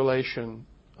filial relation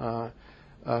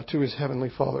to His Heavenly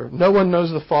Father. No one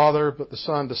knows the Father but the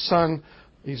Son. The Son,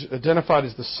 He's identified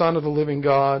as the Son of the living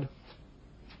God.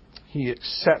 He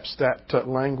accepts that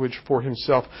language for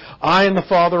Himself. I and the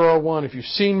Father are one. If you've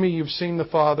seen me, you've seen the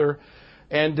Father.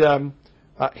 And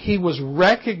He was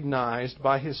recognized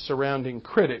by His surrounding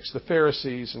critics, the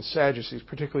Pharisees and Sadducees,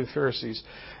 particularly the Pharisees,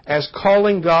 as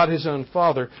calling God His own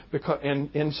Father,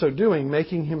 and in so doing,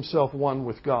 making Himself one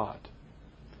with God.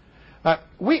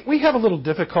 We have a little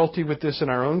difficulty with this in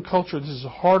our own culture. This is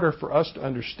harder for us to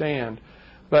understand.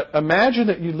 But imagine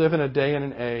that you live in a day and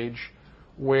an age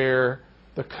where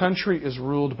the country is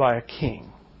ruled by a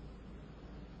king.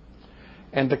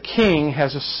 And the king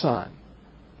has a son.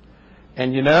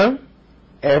 And you know,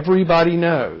 everybody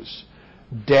knows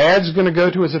Dad's going to go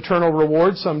to his eternal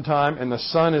reward sometime, and the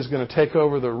son is going to take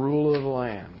over the rule of the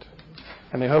land.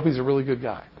 And they hope he's a really good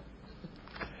guy.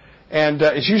 And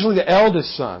it's usually the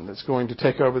eldest son that's going to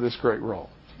take over this great role.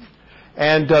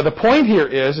 And the point here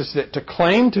is that to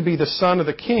claim to be the son of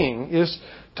the king is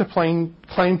to claim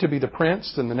to be the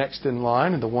prince and the next in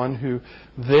line and the one who,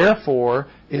 therefore,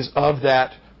 is of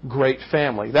that great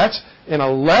family. That's, in a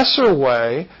lesser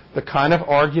way, the kind of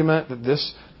argument that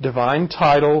this divine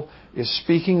title is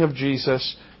speaking of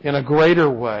Jesus in a greater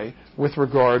way with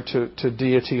regard to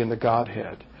deity and the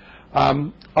Godhead.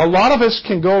 A lot of us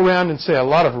can go around and say a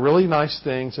lot of really nice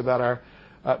things about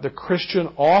the Christian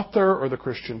author or the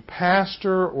Christian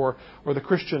pastor or the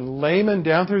Christian layman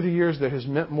down through the years that has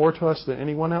meant more to us than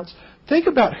anyone else. Think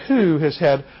about who has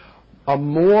had a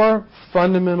more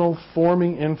fundamental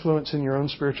forming influence in your own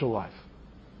spiritual life.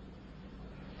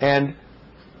 And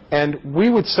we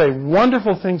would say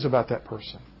wonderful things about that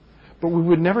person, but we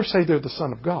would never say they're the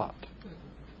Son of God.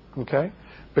 Okay?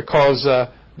 Because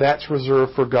that's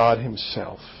reserved for God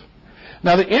Himself.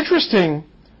 Now, the interesting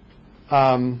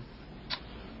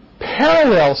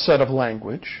parallel set of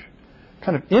language,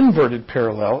 kind of inverted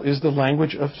parallel, is the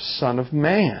language of Son of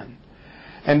Man.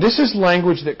 And this is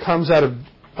language that comes out of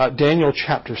Daniel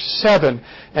chapter 7.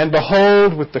 And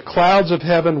behold, with the clouds of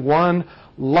heaven, one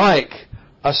like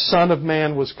a Son of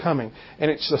Man was coming.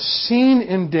 And it's a scene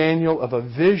in Daniel of a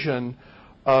vision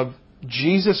of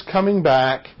Jesus coming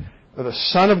back, or the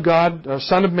Son of God, or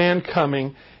Son of Man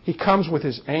coming. He comes with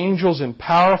His angels in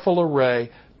powerful array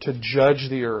to judge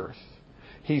the earth.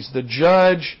 He's the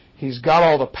judge. He's got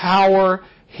all the power.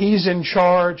 He's in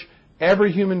charge.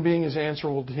 Every human being is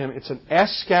answerable to Him. It's an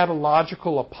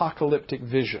eschatological, apocalyptic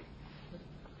vision.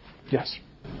 Yes?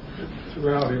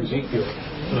 Throughout Ezekiel,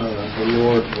 the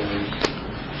Lord, when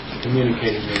He's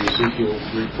communicating with Ezekiel,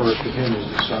 refers to Him as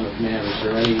the Son of Man. Is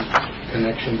there any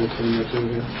connection between the two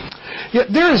here? Yeah,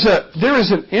 there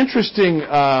is an interesting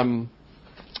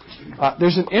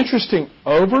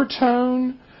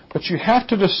overtone, but you have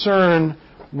to discern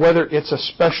whether it's a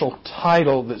special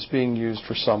title that's being used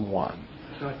for someone.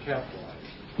 It's not capitalized.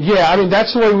 Yeah, I mean,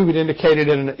 that's the way we would indicate it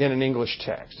in an English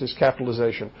text, is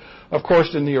capitalization. Of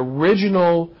course, in the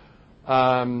original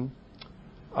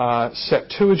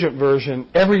Septuagint version,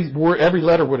 every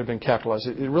letter would have been capitalized.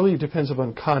 It really depends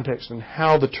upon context and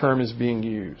how the term is being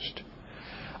used.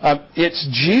 It's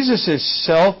Jesus'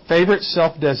 favorite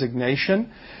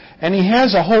self-designation, and He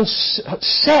has a whole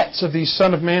sets of these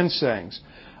Son of Man sayings,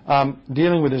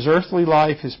 dealing with His earthly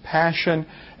life, His passion,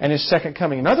 and His second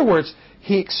coming. In other words,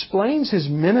 He explains His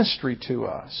ministry to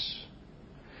us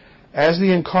as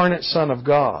the incarnate Son of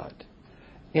God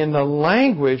in the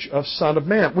language of Son of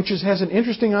Man, which has an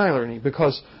interesting irony,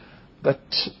 because the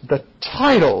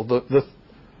title,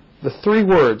 the three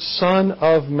words, Son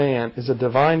of Man, is a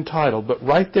divine title, but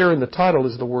right there in the title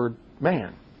is the word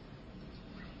man,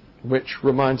 which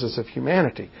reminds us of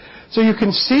humanity. So you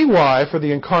can see why, for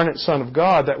the incarnate Son of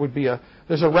God,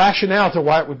 there's a rationale to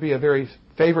why it would be a very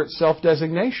favorite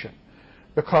self-designation,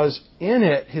 because in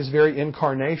it, His very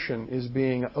incarnation is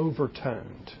being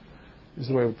overtoned, is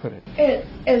the way we put it.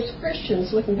 As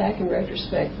Christians, looking back in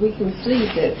retrospect, we can see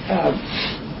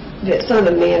that Son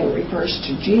of Man refers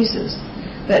to Jesus.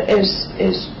 But as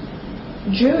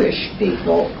Jewish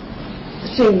people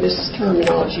seeing this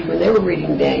terminology when they were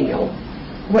reading Daniel,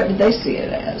 what did they see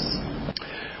it as?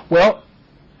 Well,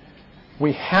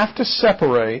 we have to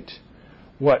separate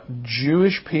what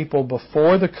Jewish people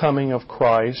before the coming of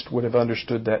Christ would have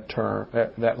understood that term,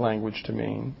 that language to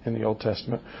mean in the Old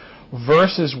Testament,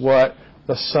 versus what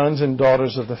the sons and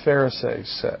daughters of the Pharisees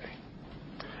say.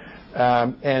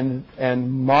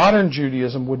 And modern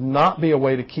Judaism would not be a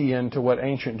way to key into what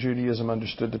ancient Judaism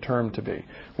understood the term to be.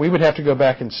 We would have to go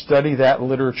back and study that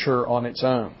literature on its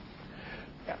own,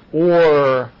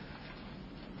 or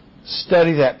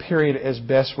study that period as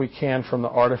best we can from the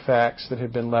artifacts that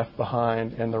have been left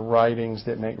behind and the writings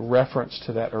that make reference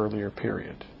to that earlier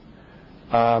period.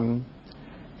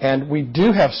 And we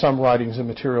do have some writings and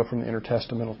material from the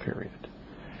intertestamental period.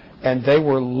 And they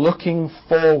were looking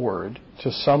forward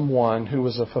to someone who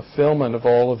was a fulfillment of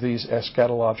all of these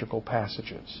eschatological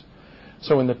passages.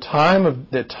 So in the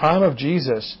time of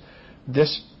Jesus,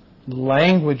 this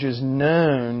language is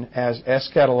known as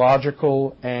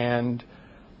eschatological and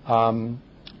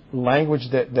language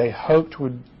that they hoped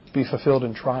would be fulfilled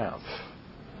in triumph.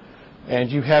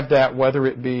 And you have that whether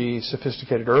it be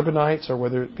sophisticated urbanites or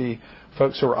whether it be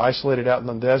folks who are isolated out in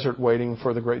the desert waiting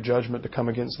for the great judgment to come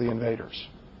against the invaders.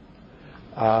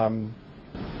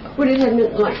 Would it have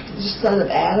been like the son of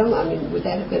Adam? I mean, would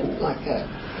that have been like a...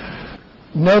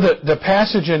 No, the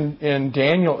passage in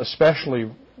Daniel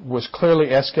especially was clearly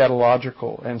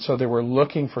eschatological, and so they were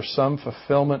looking for some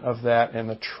fulfillment of that and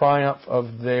the triumph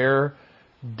of their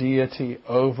deity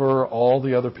over all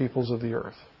the other peoples of the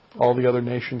earth, all the other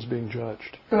nations being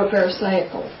judged. From a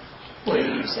Pharisaical point of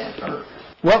view, said.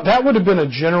 Well, that would have been a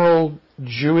general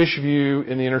Jewish view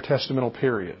in the intertestamental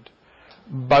period.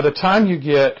 By the time you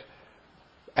get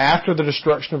after the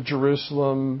destruction of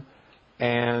Jerusalem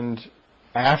and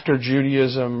after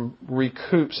Judaism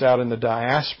recoups out in the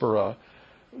diaspora,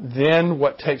 then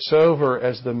what takes over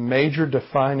as the major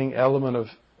defining element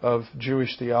of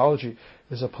Jewish theology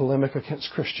is a polemic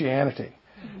against Christianity.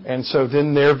 And so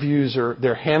then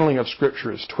their handling of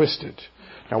Scripture is twisted.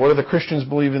 Now, what do the Christians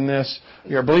believe in this?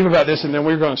 Believe about this, and then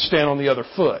we're going to stand on the other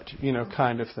foot,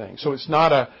 kind of thing. So it's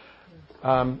not a,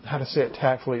 how to say it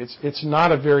tactfully, it's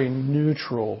not a very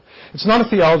neutral, it's not a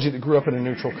theology that grew up in a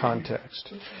neutral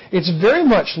context. It's very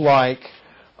much like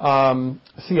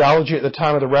theology at the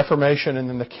time of the Reformation and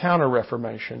then the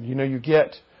Counter-Reformation. You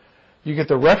get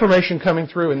the Reformation coming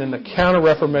through and then the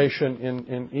Counter-Reformation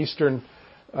in Eastern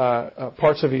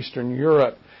parts of Eastern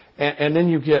Europe. And then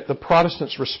you get the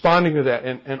Protestants responding to that.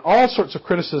 And all sorts of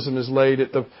criticism is laid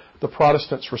at the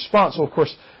Protestants' response. Well, of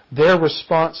course, their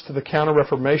response to the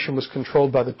Counter-Reformation was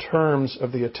controlled by the terms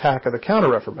of the attack of the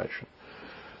Counter-Reformation.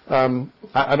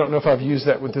 I don't know if I've used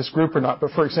that with this group or not,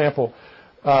 but for example,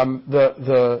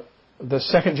 the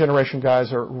second generation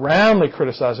guys are roundly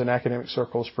criticized in academic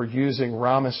circles for using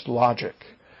Ramist logic.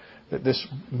 That this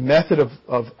method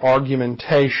of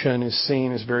argumentation is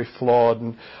seen as very flawed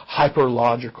and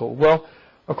hyper-logical. Well,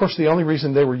 of course, the only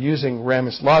reason they were using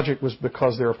Ramist logic was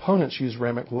because their opponents used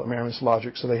Ramist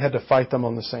logic, so they had to fight them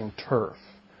on the same turf.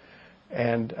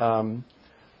 And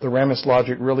the Ramist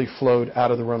logic really flowed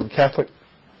out of the Roman Catholic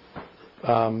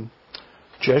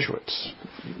Jesuits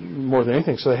more than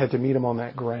anything, so they had to meet them on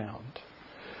that ground.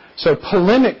 So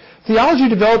theology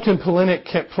developed in polemic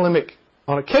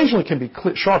occasionally can be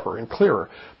sharper and clearer,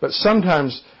 but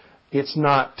sometimes it's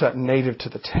not native to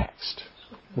the text,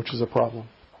 which is a problem.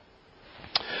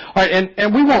 All right,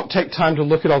 and we won't take time to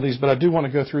look at all these, but I do want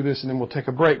to go through this and then we'll take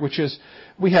a break, which is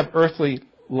we have earthly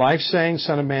life sayings.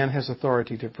 Son of Man has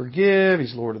authority to forgive.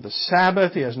 He's Lord of the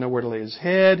Sabbath. He has nowhere to lay his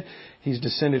head. He's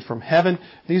descended from heaven.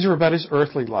 These are about his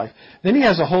earthly life. Then he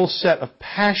has a whole set of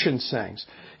passion sayings.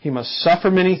 He must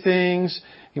suffer many things.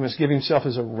 He must give himself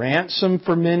as a ransom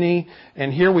for many.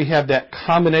 And here we have that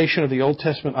combination of the Old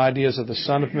Testament ideas of the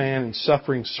Son of Man and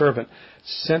suffering servant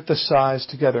synthesized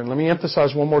together. And let me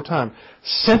emphasize one more time.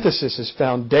 Synthesis is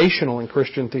foundational in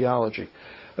Christian theology.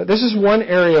 This is one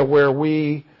area where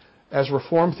we, as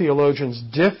Reformed theologians,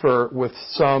 differ with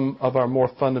some of our more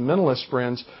fundamentalist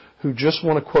friends who just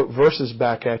want to quote verses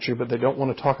back at you, but they don't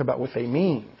want to talk about what they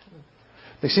mean.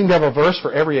 They seem to have a verse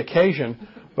for every occasion,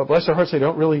 but bless their hearts, they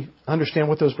don't really understand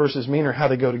what those verses mean or how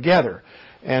they go together.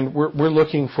 And we're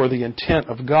looking for the intent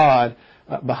of God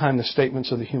behind the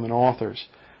statements of the human authors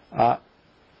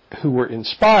who were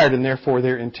inspired, and therefore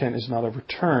their intent is not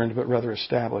overturned, but rather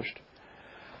established.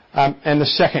 And the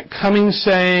second coming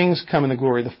sayings, come in the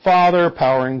glory of the Father,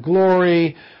 power and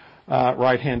glory,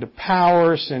 right hand of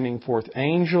power, sending forth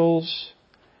angels.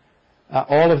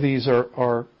 All of these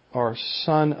are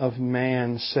Son of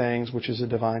Man sayings, which is a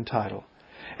divine title.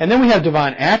 And then we have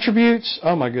divine attributes.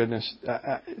 Oh my goodness.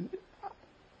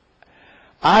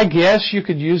 I guess you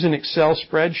could use an Excel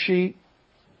spreadsheet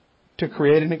to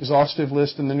create an exhaustive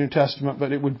list in the New Testament,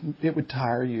 but it would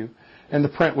tire you. And the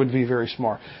print would be very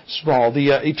small.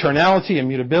 The eternality,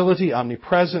 immutability,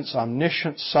 omnipresence,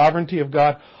 omniscience, sovereignty of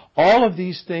God, all of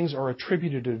these things are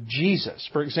attributed to Jesus.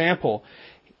 For example,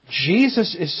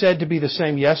 Jesus is said to be the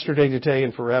same yesterday, today,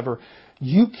 and forever.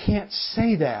 You can't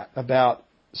say that about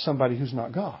somebody who's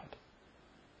not God.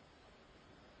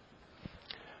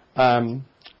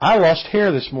 I lost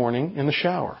hair this morning in the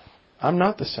shower. I'm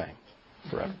not the same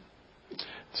forever.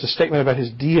 It's a statement about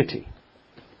his deity.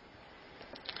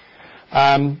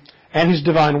 And his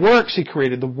divine works, he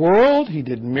created the world, he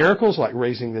did miracles like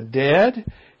raising the dead,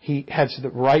 he has the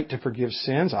right to forgive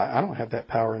sins. I don't have that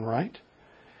power and right.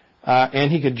 And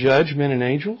he could judge men and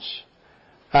angels.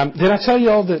 Did I tell you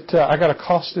all that I got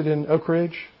accosted in Oak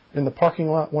Ridge in the parking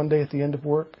lot one day at the end of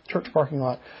work, church parking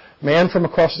lot? A man from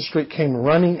across the street came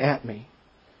running at me,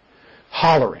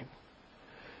 hollering.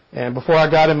 And before I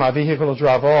got in my vehicle to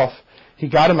drive off, he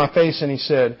got in my face and he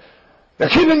said, "They're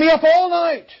keeping me up all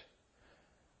night.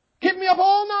 Keep me up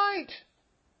all night.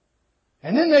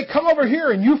 And then they come over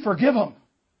here and you forgive them."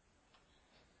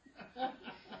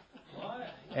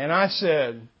 And I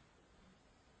said,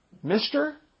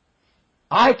 "Mister,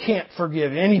 I can't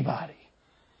forgive anybody."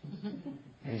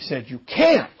 And he said, "You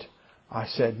can't." I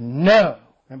said, no.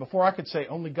 And before I could say,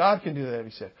 only God can do that,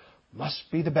 he said, must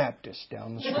be the Baptist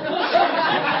down the street.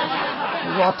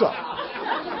 He walked off.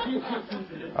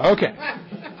 Okay.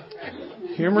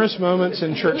 Humorous moments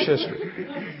in church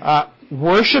history.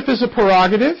 Worship is a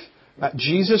prerogative.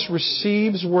 Jesus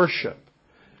receives worship.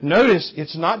 Notice,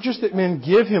 it's not just that men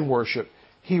give him worship.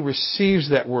 He receives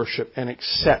that worship and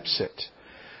accepts it.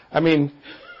 I mean,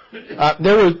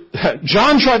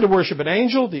 John tried to worship an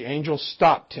angel. The angel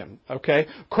stopped him. Okay?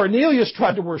 Cornelius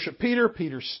tried to worship Peter.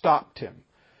 Peter stopped him.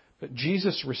 But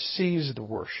Jesus receives the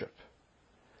worship.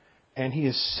 And he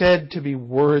is said to be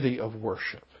worthy of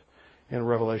worship in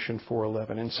Revelation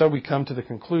 4:11. And so we come to the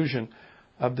conclusion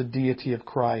of the deity of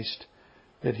Christ,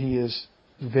 that he is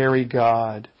very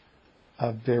God,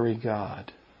 a very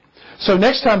God. So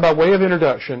next time, by way of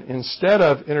introduction, instead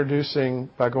of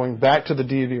introducing by going back to the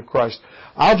deity of Christ,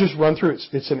 I'll just run through it.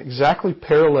 It's an exactly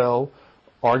parallel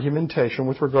argumentation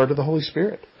with regard to the Holy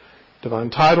Spirit.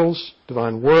 Divine titles,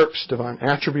 divine works, divine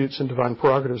attributes, and divine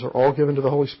prerogatives are all given to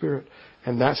the Holy Spirit.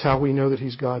 And that's how we know that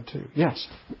he's God too. Yes?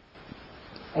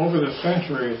 Over the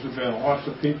centuries, there have been lots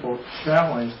of people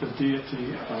challenge the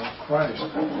deity of Christ.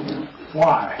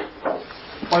 Why?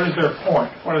 What is their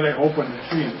point? What are they hoping to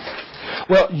achieve?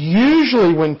 Well,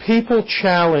 usually when people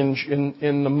challenge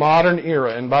in the modern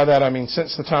era, and by that I mean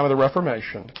since the time of the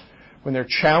Reformation, when they're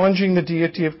challenging the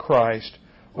deity of Christ,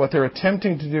 what they're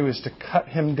attempting to do is to cut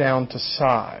him down to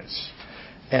size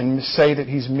and say that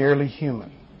he's merely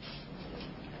human,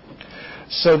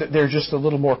 so that they're just a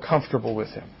little more comfortable with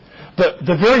him.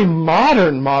 The very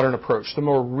modern approach, the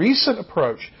more recent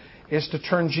approach, is to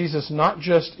turn Jesus not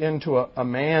just into a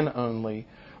man only,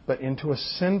 but into a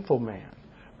sinful man.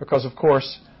 Because, of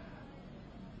course,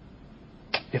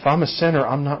 if I'm a sinner,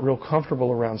 I'm not real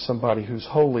comfortable around somebody who's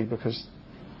holy, because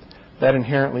that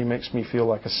inherently makes me feel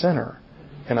like a sinner,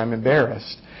 and I'm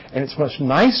embarrassed. And it's much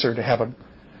nicer to have a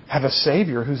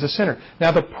Savior who's a sinner.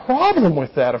 Now, the problem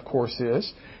with that, of course,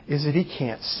 is that he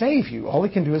can't save you. All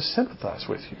he can do is sympathize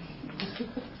with you.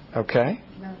 Okay?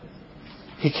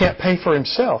 He can't pay for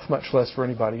himself, much less for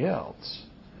anybody else.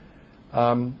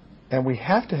 And we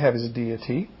have to have his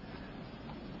deity,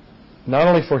 not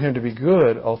only for him to be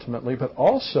good, ultimately, but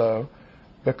also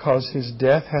because his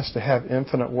death has to have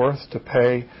infinite worth to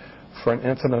pay for an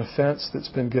infinite offense that's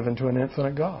been given to an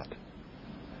infinite God.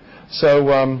 So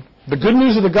the good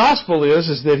news of the gospel is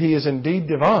that he is indeed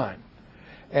divine,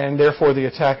 and therefore the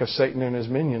attack of Satan and his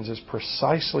minions is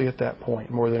precisely at that point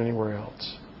more than anywhere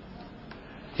else.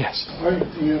 Yes? I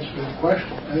think the answer to the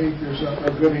question, I think there's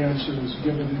a good answer was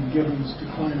given in Gibbon's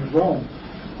Decline of Rome,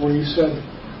 where he said,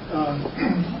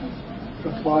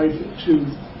 applied to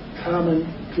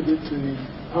the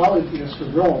polytheists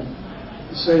of Rome,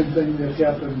 the same thing that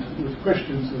happened with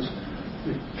Christians is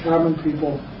the common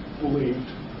people believed,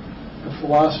 the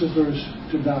philosophers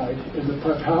denied, and the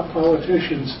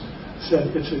politicians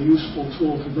said it's a useful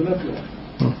tool to manipulate.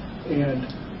 And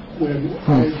when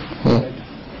I read,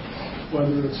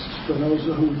 whether it's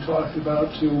Spinoza, who we talked about,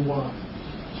 to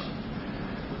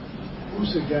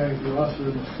who's the guy, the author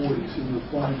in the 40s, he was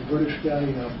blind, the British guy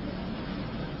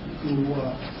who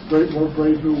wrote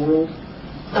Brave New World.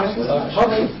 He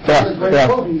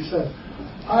said,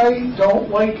 I don't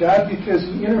like God because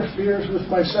he interferes with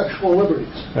my sexual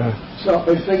liberties. So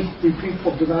I think when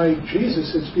people deny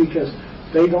Jesus, it's because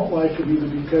they don't like him, either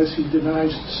because he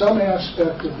denies some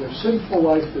aspect of their sinful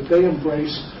life that they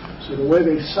embrace. So the way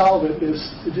they solve it is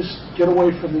to just get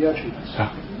away from the edginess.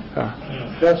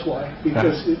 That's why,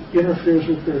 because it interferes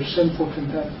with their sinful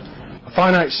content. A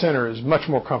finite sinner is much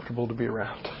more comfortable to be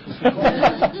around.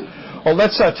 Well,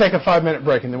 let's take a 5-minute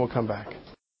break and then we'll come back.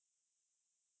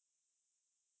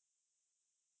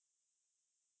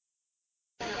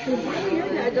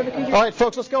 All right,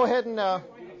 folks, let's go ahead and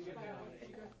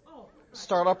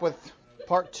start up with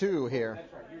part 2 here.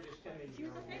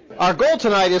 Our goal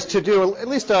tonight is to do at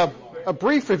least a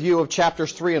brief review of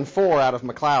chapters 3 and 4 out of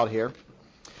MacLeod here.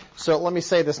 So let me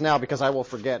say this now because I will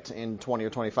forget in 20 or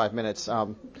 25 minutes.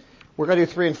 We're going to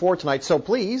do 3 and 4 tonight, so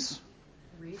please,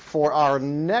 for our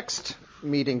next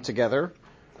meeting together,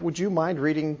 would you mind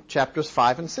reading chapters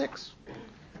 5 and 6?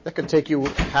 That could take you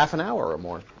half an hour or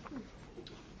more.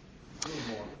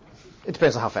 It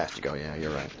depends on how fast you go. Yeah,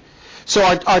 you're right. So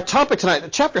our topic tonight,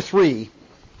 chapter 3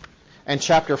 and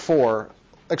chapter 4,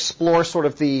 explore sort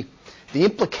of the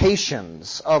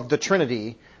implications of the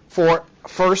Trinity for,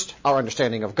 first, our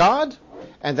understanding of God,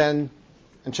 and then,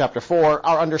 in chapter 4,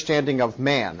 our understanding of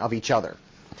man, of each other.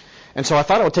 And so I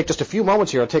thought I would take just a few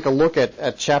moments here to take a look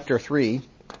at chapter 3.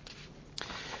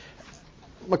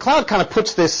 MacLeod kind of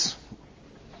puts this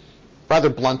rather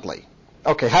bluntly.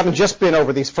 okay, having just been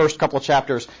over these first couple of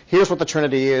chapters, here's what the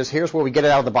Trinity is, here's where we get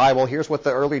it out of the Bible, here's what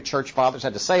the early church fathers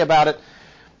had to say about it,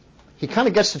 he kind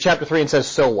of gets to chapter 3 and says,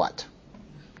 so what?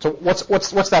 So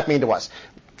what's that mean to us?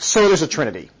 So there's a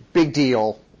Trinity. Big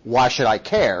deal. Why should I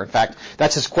care? In fact,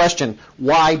 that's his question.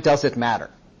 Why does it matter?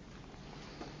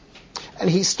 And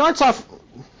he starts off,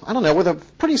 I don't know, with a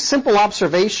pretty simple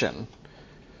observation.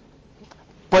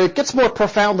 But it gets more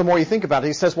profound the more you think about it.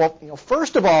 He says, well,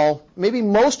 first of all, maybe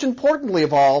most importantly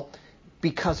of all,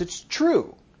 because it's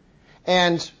true.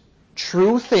 And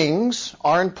true things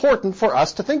are important for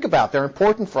us to think about. They're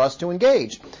important for us to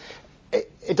engage.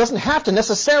 It doesn't have to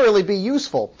necessarily be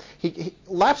useful. He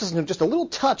lapses into just a little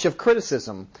touch of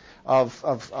criticism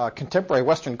of contemporary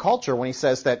Western culture when he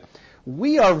says that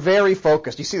we are very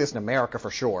focused. You see this in America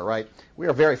for sure, right? We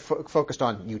are very focused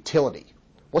on utility.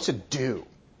 What's it do?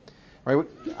 Right?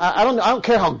 I don't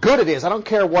care how good it is. I don't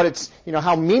care what it's,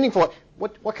 how meaningful.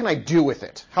 What can I do with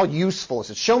it? How useful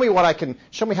is it? Show me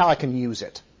how I can use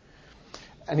it.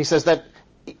 And he says that,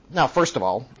 now, first of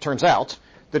all, it turns out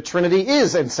the Trinity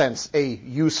is, in a sense, a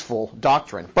useful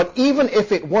doctrine. But even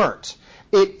if it weren't,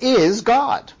 it is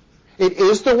God. It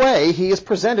is the way he is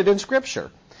presented in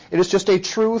Scripture. It is just a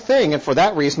true thing, and for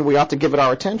that reason, we ought to give it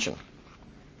our attention.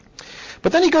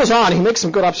 But then he goes on. He makes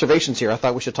some good observations here. I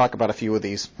thought we should talk about a few of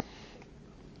these.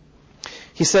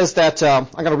 He says that, I'm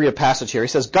going to read a passage here. He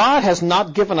says, God has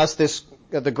not given us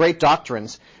the great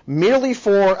doctrines merely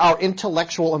for our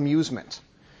intellectual amusement.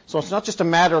 So it's not just a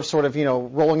matter of sort of,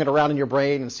 rolling it around in your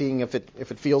brain and seeing if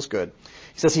it feels good.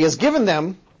 He says he has given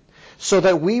them so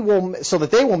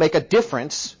that they will make a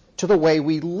difference to the way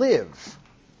we live.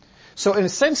 So in a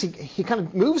sense, he kind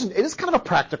of moves, it is kind of a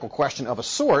practical question of a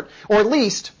sort, or at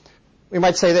least we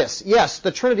might say this. Yes,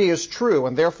 the Trinity is true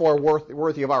and therefore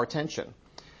worthy of our attention.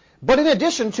 But in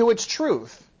addition to its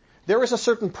truth, there is a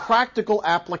certain practical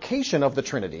application of the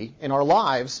Trinity in our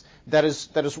lives that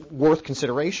is worth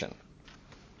consideration.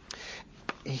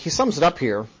 He sums it up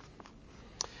here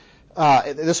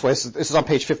this way. This is on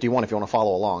page 51 if you want to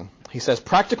follow along. He says,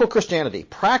 practical Christianity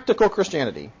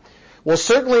will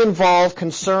certainly involve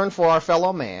concern for our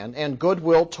fellow man and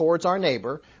goodwill towards our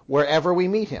neighbor wherever we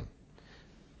meet him.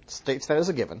 States that as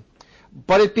a given.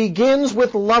 But it begins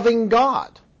with loving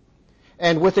God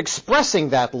and with expressing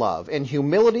that love in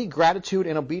humility, gratitude,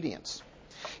 and obedience.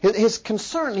 His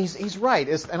concern, he's right,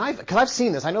 because I've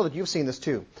seen this, I know that you've seen this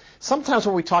too. Sometimes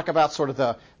when we talk about sort of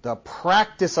the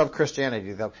practice of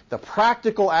Christianity, the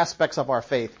practical aspects of our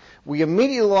faith, we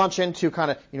immediately launch into kind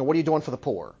of, what are you doing for the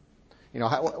poor?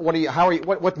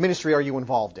 What ministry are you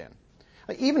involved in?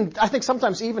 I think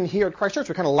sometimes even here at Christ Church,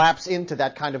 we kind of lapse into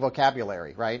that kind of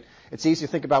vocabulary, right? It's easy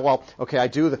to think about, well, okay, I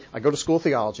go to school of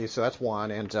theology, so that's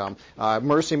one, and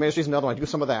mercy ministry is another one. I do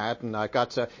some of that, and I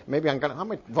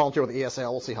might volunteer with the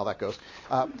ESL. We'll see how that goes.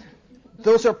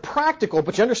 Those are practical,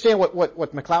 but you understand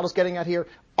what McLeod is getting at here?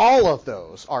 All of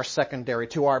those are secondary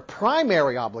to our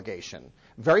primary obligation.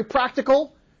 Very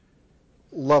practical.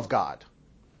 Love God.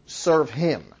 Serve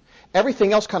Him.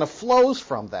 Everything else kind of flows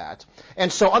from that.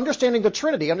 And so understanding the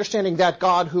Trinity, understanding that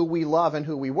God who we love and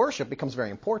who we worship becomes very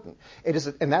important. It is,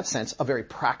 in that sense, a very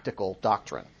practical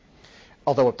doctrine.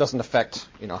 Although it doesn't affect,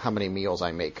 how many meals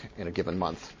I make in a given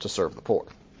month to serve the poor.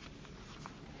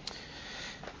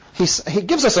 He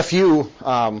gives us a few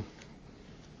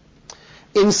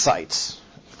insights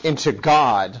into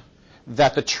God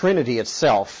that the Trinity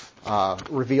itself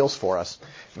reveals for us.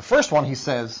 The first one, he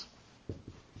says,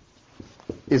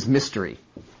 is mystery.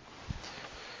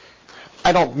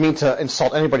 I don't mean to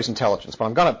insult anybody's intelligence, but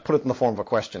I'm going to put it in the form of a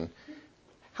question.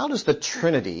 How does the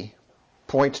Trinity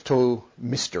point to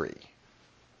mystery?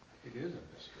 It is a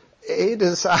mystery. It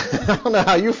is. I don't know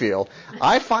how you feel.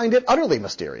 I find it utterly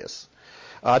mysterious.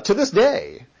 To this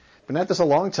day, been at this a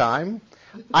long time.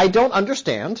 I don't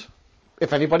understand.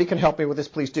 If anybody can help me with this,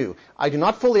 please do. I do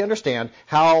not fully understand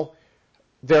how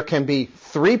there can be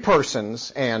three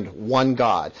persons and one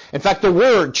God. In fact, the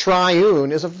word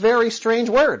triune is a very strange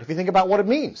word if you think about what it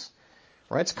means.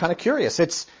 Right? It's kind of curious.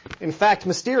 It's, in fact,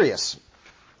 mysterious.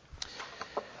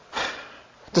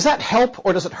 Does that help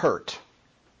or does it hurt?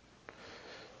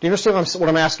 Do you understand what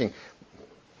I'm asking?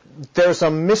 There's a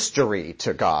mystery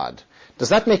to God. Does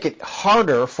that make it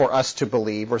harder for us to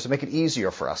believe or does it make it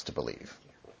easier for us to believe?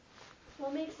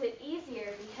 Well, it makes it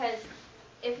easier because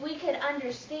if we could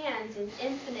understand an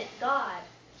infinite God,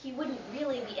 he wouldn't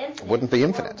really be infinite. Wouldn't be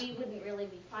infinite. Or we wouldn't really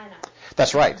be finite.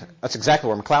 That's right. That's exactly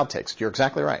where McLeod takes it. You're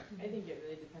exactly right. I think it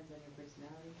really depends on your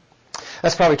personality.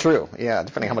 That's probably true. Yeah,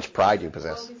 depending on how much pride you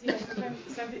possess. Well, sometimes,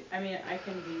 I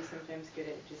can be sometimes good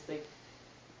at just like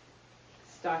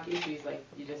stock issues, like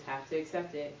you just have to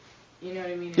accept it. You know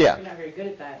what I mean? Yeah. If you're not very good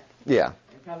at that, Yeah.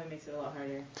 it probably makes it a lot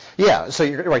harder. Yeah, so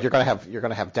you're right. You're going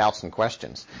to have doubts and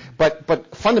questions,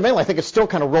 but fundamentally, I think it still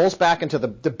kind of rolls back into the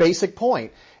basic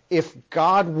point. If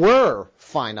God were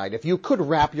finite, if you could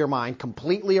wrap your mind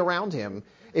completely around him,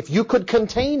 if you could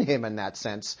contain him in that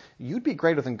sense, you'd be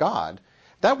greater than God.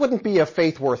 That wouldn't be a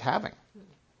faith worth having.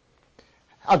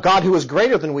 A God who is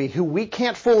greater than we, who we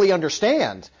can't fully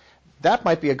understand, that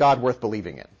might be a God worth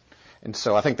believing in. And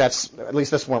so I think at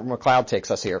least that's where MacLeod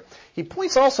takes us here. He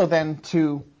points also then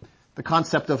to the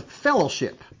concept of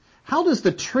fellowship. How does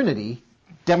the Trinity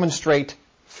demonstrate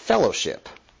fellowship?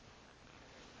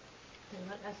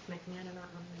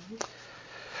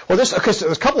 Well, there's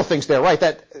a couple of things there, right?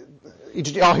 That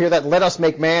you all hear that, let us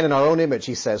make man in our own image,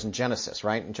 he says in Genesis,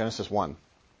 right? In Genesis 1.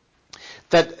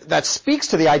 That speaks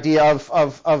to the idea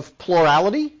of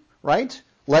plurality, right?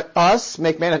 Let us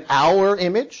make man in our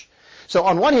image. So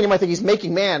on one hand, you might think he's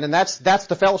making man, and that's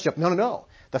the fellowship. No.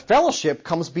 The fellowship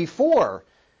comes before.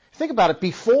 Think about it.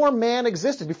 Before man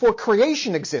existed, before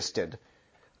creation existed,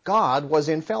 God was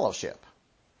in fellowship.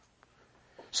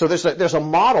 So there's a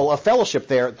model of fellowship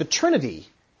there. The Trinity.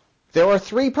 There are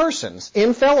three persons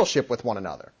in fellowship with one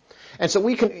another. And so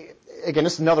we can, again,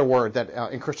 this is another word that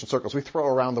in Christian circles, we throw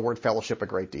around the word fellowship a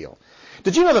great deal.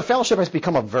 Did you know that fellowship has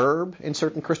become a verb in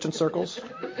certain Christian circles?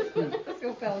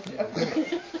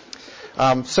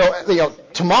 So,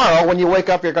 tomorrow when you wake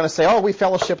up, you're going to say, "Oh, we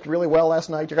fellowshipped really well last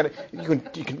night." You can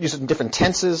use it in different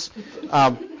tenses.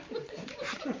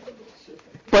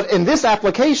 But in this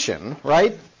application,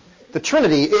 right, the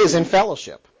Trinity is in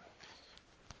fellowship.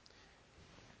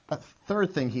 A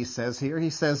third thing he says here, he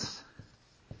says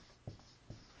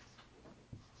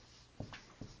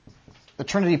the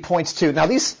Trinity points to, now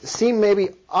these seem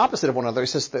maybe opposite of one another. He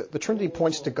says the Trinity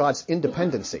points to God's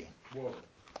independency. Whoa.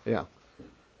 Yeah.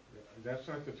 That's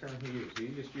not the term he used. He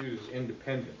just uses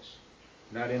independence,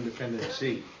 not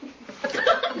independency.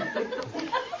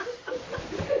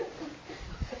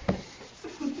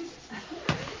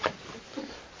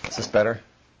 Is this better?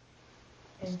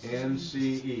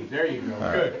 NCE. There you go.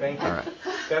 All Good. right. Thank you. All right.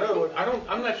 That other one,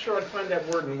 I'm not sure I'd find that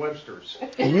word in Webster's.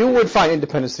 You would find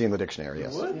independency in the dictionary,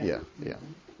 yes. You would? Yeah.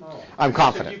 Oh. I'm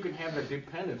confident. So you can have a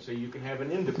dependency, you can have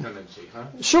an independency, huh?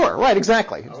 Sure, right,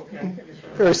 exactly. Okay.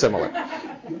 Very similar.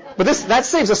 But that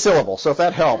saves a syllable, so if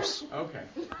that helps. Okay.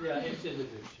 Yeah, it's in the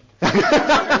dictionary.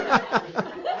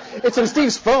 It's in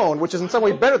Steve's phone, which is in some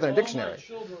way better than a dictionary. All my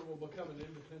children will become an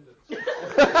independent.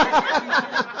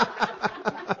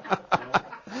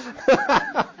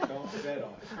 Don't bet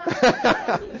on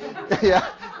it. Yeah.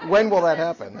 When will that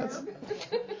happen?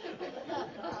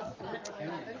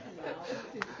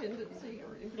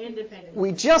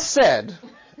 We just said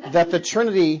that the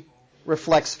Trinity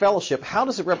reflects fellowship. How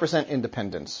does it represent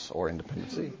independence or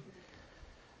independency?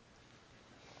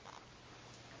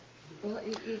 Well,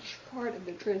 each part of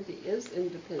the Trinity is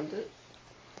independent.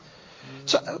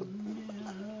 So,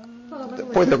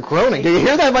 boy, they're groaning. Do you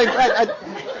hear that?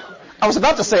 I was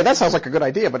about to say that sounds like a good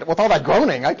idea, but with all that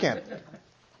groaning, I can't.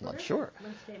 I'm not sure.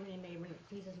 One statement he made when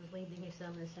Jesus was leaving his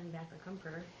son to send back a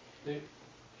comforter.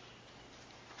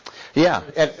 Yeah.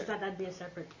 I thought that'd be a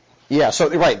separate. Yeah, so,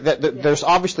 right, there's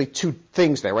obviously two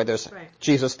things there, right? There's right.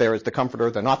 Jesus, there is the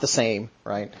Comforter. They're not the same,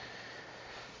 right?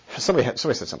 Somebody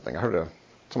said something. I heard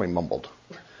somebody mumbled.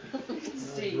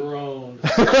 I groaned.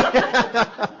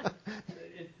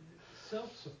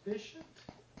 Self-sufficient?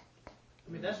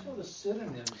 I mean, that's one of the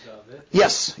synonyms of it.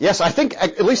 Yes, I think,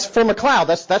 at least for MacLeod,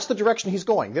 that's the direction he's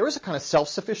going. There is a kind of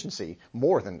self-sufficiency,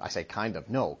 more than, I say kind of,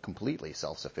 no, completely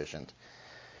self-sufficient.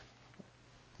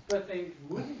 But they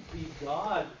wouldn't be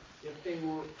God if they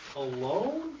were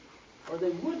alone, or they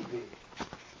would be.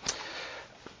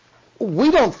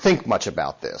 We don't think much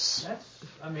about this.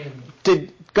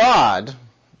 Did God,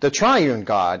 the triune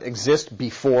God, exist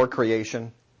before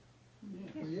creation?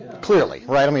 Yeah. Clearly,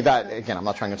 right? I mean, that, again, I'm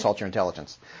not trying to insult your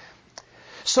intelligence.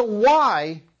 So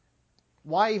why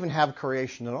even have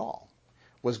creation at all?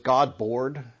 Was God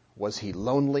bored? Was he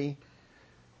lonely?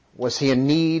 Was he in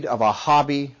need of a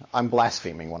hobby? I'm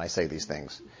blaspheming when I say these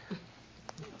things.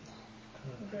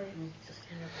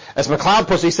 As MacLeod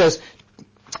puts it, he says,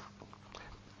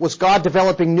 was God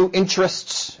developing new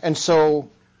interests and so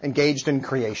engaged in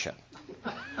creation?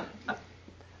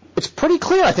 It's pretty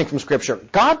clear, I think, from Scripture.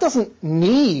 God doesn't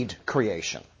need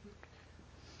creation.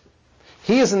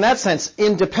 He is, in that sense,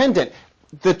 independent.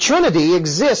 The Trinity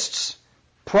exists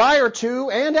prior to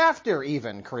and after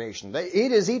even creation.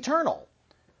 It is eternal.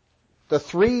 The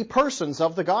three persons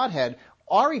of the Godhead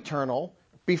are eternal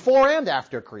before and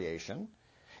after creation.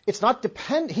 He's not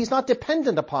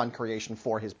dependent upon creation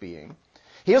for his being.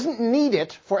 He doesn't need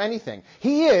it for anything.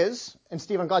 He is, and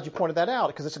Steve, I'm glad you pointed that out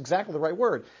because it's exactly the right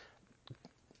word.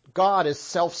 God is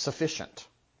self-sufficient.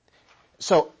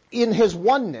 So in his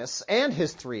oneness and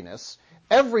his threeness,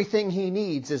 everything he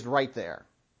needs is right there.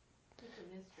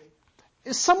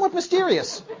 It's somewhat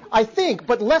mysterious, I think,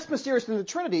 but less mysterious than the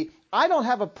Trinity. I don't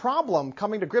have a problem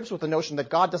coming to grips with the notion that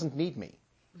God doesn't need me.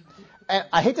 And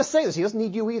I hate to say this, he doesn't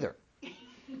need you either. But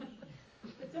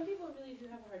some people really do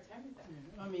have a hard time with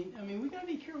that. I mean, we got to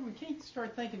be careful. We can't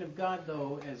start thinking of God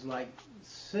though as like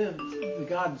Civ, the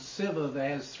God Siva that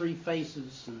has three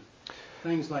faces and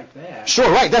things like that.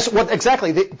 Sure, right. That's what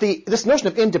exactly. This notion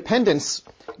of independence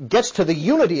gets to the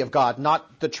unity of God,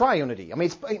 not the triunity. I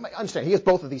mean, understand, he has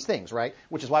both of these things, right?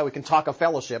 Which is why we can talk of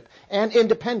fellowship and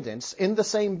independence in the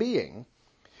same being.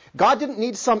 God didn't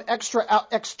need some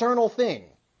external thing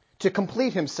to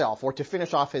complete himself or to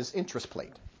finish off his interest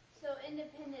plate. So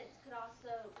independence could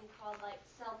also be called like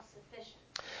self-sufficient.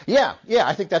 Yeah,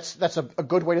 I think that's a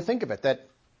good way to think of it.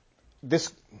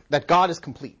 That God is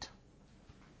complete.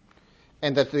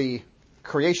 And that the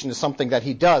creation is something that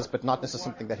he does, but not necessarily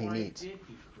something that he needs. Why did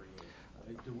he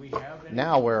create? Do we have any?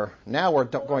 Now we're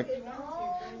going.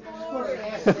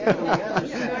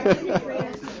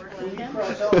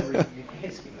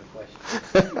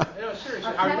 No, seriously,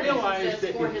 I realized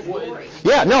that it would.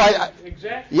 Yeah, no, I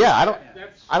Exactly. yeah, I don't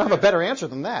have a better answer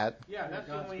than that. Yeah, that's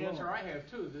the only answer I have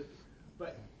too.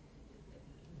 But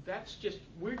that's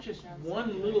we're just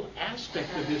one little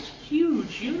aspect of this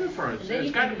huge universe.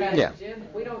 There's got to be. Yeah. Jim,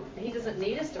 he doesn't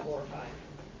need us to glorify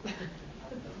him.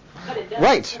 But it does.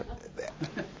 Right.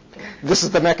 This is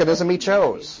the mechanism he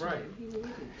chose. Right.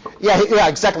 Yeah,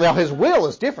 exactly. Now his will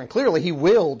is different. Clearly, he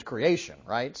willed creation,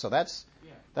 right? So that's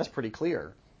pretty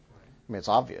clear. I mean, it's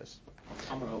obvious.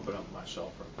 I'm going to open up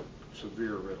myself for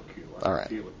severe ridicule. I All right.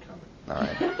 feel it coming. All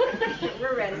right.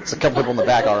 We're ready. There's a couple people in the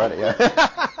back already.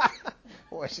 Yeah.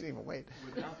 Oh, I shouldn't even wait.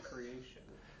 Without creation,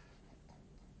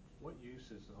 what use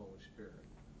is the Holy Spirit?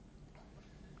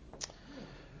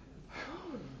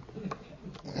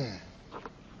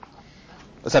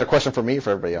 Is that a question for me or for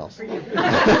everybody else? You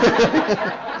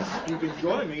can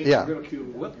join me Yeah. and ridicule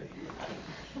with me.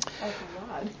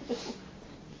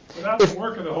 Without the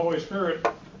work of the Holy Spirit,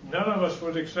 none of us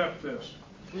would accept this.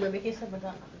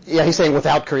 Yeah, he's saying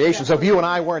without creation. So if you and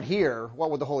I weren't here,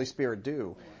 what would the Holy Spirit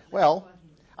do? Well,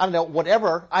 I don't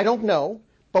know. I don't know,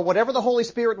 but whatever the Holy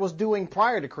Spirit was doing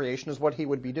prior to creation is what he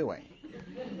would be doing.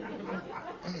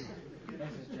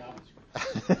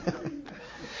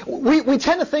 We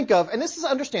tend to think of, and this is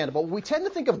understandable, we tend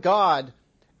to think of God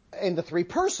in the three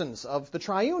persons of the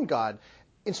triune God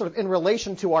in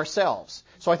relation to ourselves.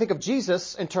 So I think of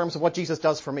Jesus in terms of what Jesus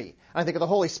does for me. And I think of the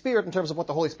Holy Spirit in terms of what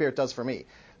the Holy Spirit does for me.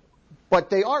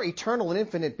 But they are eternal and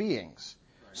infinite beings.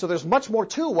 So there's much more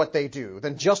to what they do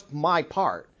than just my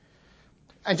part.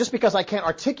 And just because I can't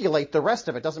articulate the rest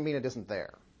of it doesn't mean it isn't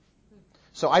there.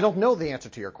 So I don't know the answer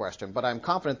to your question, but I'm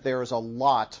confident there is a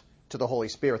lot to the Holy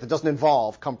Spirit that doesn't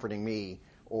involve comforting me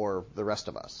or the rest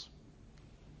of us.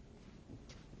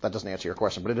 That doesn't answer your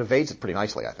question, but it evades it pretty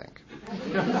nicely, I think.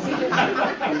 You're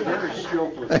very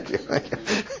skillful. Thank you.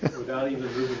 Without even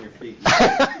moving your feet.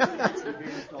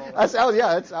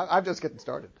 I'm just getting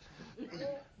started.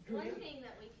 One thing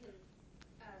that we can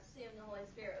assume the Holy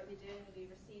Spirit would be doing would be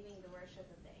receiving the worship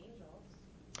of the angels.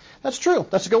 That's true.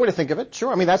 That's a good way to think of it.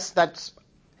 Sure. I mean,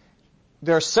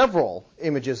 there are several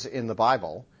images in the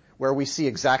Bible where we see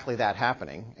exactly that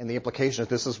happening, and the implication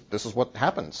is this is what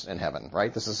happens in heaven,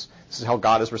 right? This is how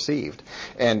God is received,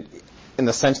 and in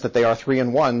the sense that they are three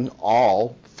in one,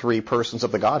 all three persons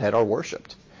of the Godhead are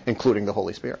worshipped, including the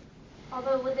Holy Spirit.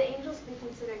 Although, would the angels be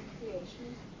considered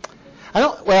creation?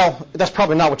 Well, that's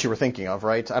probably not what you were thinking of,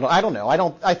 right? I don't know.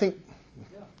 I think.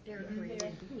 They're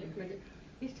created.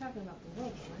 He's talking about the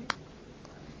world, right?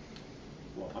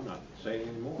 Well, I'm not saying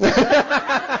anymore.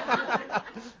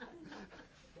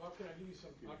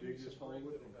 I'll give you some Greek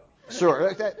that'll help. Sure.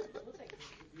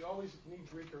 You always need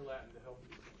Greek or Latin to help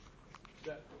you.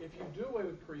 That if you do away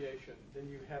with creation, then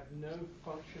you have no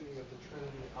functioning of the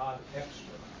Trinity ad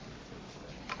extra,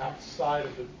 outside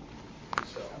of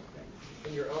himself.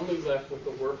 And you're only left with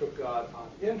the work of God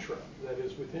ad intra, that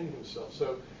is within himself.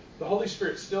 So the Holy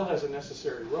Spirit still has a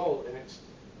necessary role, and it's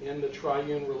in the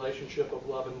triune relationship of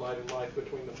love and light and life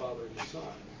between the Father and the Son.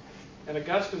 And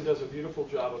Augustine does a beautiful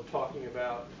job of talking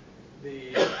about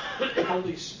the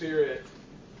Holy Spirit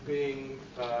being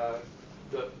the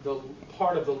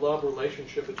part of the love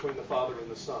relationship between the Father and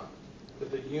the Son.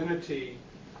 That the unity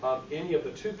of any of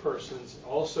the two persons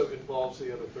also involves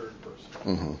the other third person.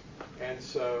 Mm-hmm. And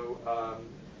so,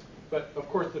 but of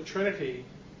course the Trinity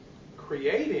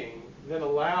creating then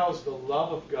allows the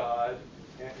love of God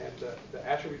and the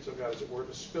attributes of God, as it were,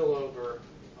 to spill over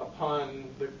upon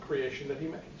the creation that he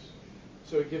makes.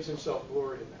 So he gives himself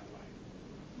glory in that way.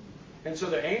 And so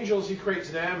the angels, he creates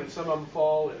them, and some of them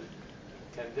fall, and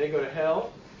they go to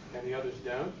hell, and the others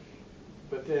don't.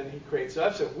 But then he creates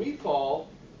us, and we fall,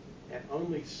 and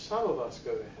only some of us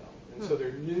go to hell. And so there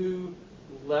are new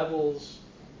levels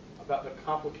about the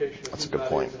complication of who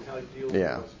God is and how he deals with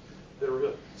us.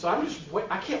 So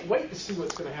I can't wait to see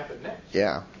what's going to happen next.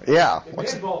 Yeah. It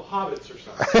may involve hobbits or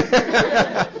something.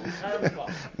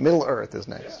 Middle Earth is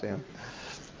next, yeah.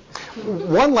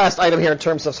 One last item here in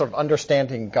terms of sort of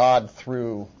understanding God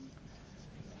through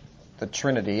the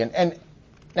Trinity. And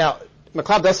now,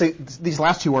 MacLeod does say these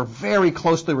last two are very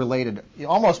closely related. You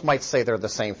almost might say they're the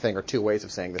same thing, or two ways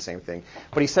of saying the same thing.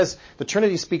 But he says the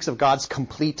Trinity speaks of God's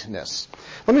completeness.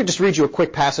 Let me just read you a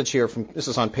quick passage here. This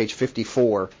is on page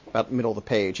 54, about the middle of the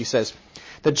page. He says,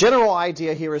 the general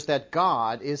idea here is that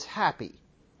God is happy.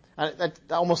 That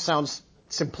almost sounds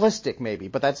simplistic maybe,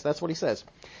 but that's what he says.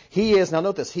 He is, now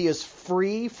note this, he is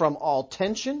free from all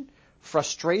tension,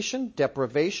 frustration,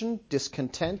 deprivation,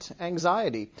 discontent,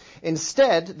 anxiety.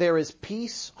 Instead, there is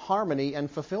peace, harmony,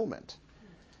 and fulfillment.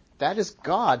 That is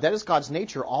God. That is God's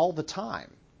nature all the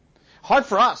time. Hard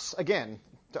for us, again,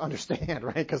 to understand,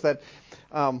 right? Because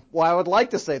I would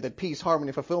like to say that peace, harmony,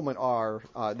 and fulfillment are,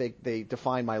 they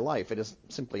define my life. It is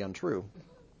simply untrue.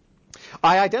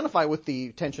 I identify with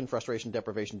the tension, frustration,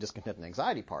 deprivation, discontent, and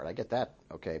anxiety part. I get that,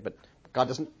 okay, but God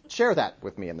doesn't share that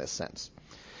with me in this sense.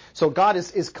 So God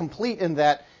is complete in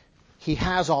that he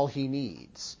has all he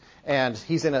needs. And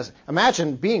he's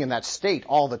imagine being in that state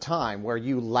all the time where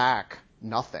you lack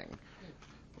nothing.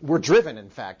 We're driven, in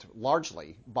fact,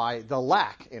 largely by the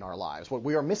lack in our lives, what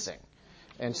we are missing.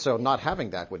 And so not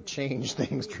having that would change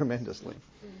things tremendously.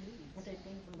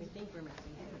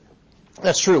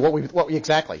 That's true.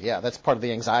 Exactly, yeah. That's part of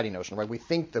the anxiety notion, right? We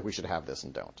think that we should have this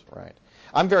and don't, right?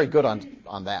 I'm very good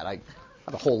on that. I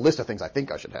have a whole list of things I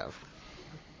think I should have.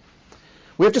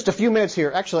 We have just a few minutes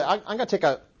here. Actually, I'm going to take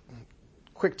a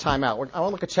quick time out. I want to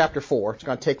look at chapter 4. It's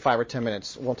going to take 5 or 10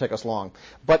 minutes. It won't take us long.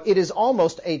 But it is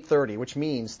almost 8:30, which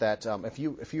means that if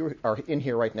you are in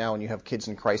here right now and you have kids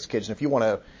in Christ Kids, and if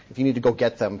you need to go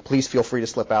get them, please feel free to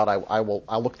slip out.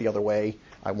 I'll look the other way.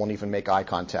 I won't even make eye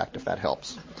contact if that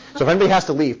helps. So if anybody has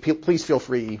to leave, please feel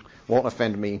free. Won't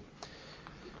offend me.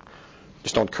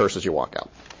 Just don't curse as you walk out.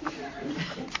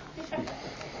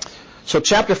 So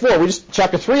chapter 4,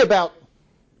 chapter 3 about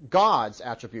God's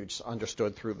attributes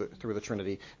understood through the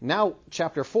Trinity. Now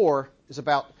chapter 4 is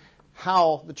about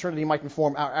how the Trinity might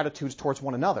inform our attitudes towards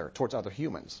one another, towards other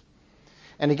humans.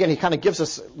 And again, he kind of gives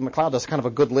us, MacLeod does kind of a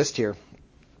good list here.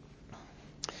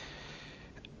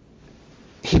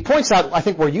 He points out, I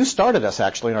think, where you started us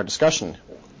actually in our discussion.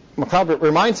 MacLeod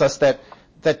reminds us that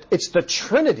it's the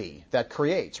Trinity that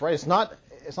creates, right? It's not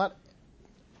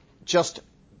just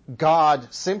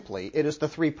God simply. It is the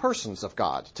three persons of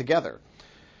God together.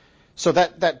 So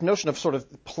that notion of sort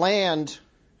of planned,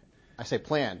 I say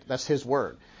planned, that's his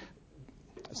word.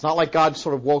 It's not like God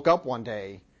sort of woke up one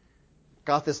day,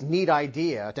 got this neat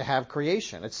idea to have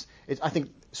creation. I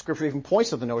think Scripture even points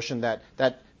to the notion that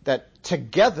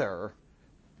together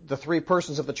the three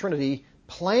persons of the Trinity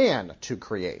plan to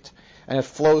create, and it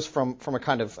flows from a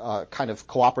kind of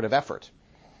cooperative effort.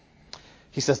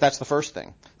 He says that's the first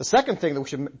thing. The second thing that we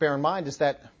should bear in mind is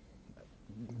that,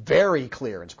 very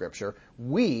clear in Scripture,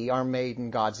 we are made in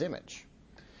God's image.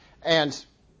 And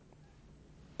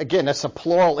again, that's a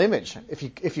plural image.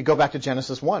 If you go back to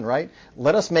Genesis 1, right?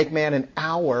 Let us make man in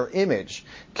our image.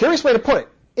 Curious way to put it.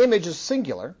 Image is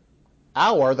singular.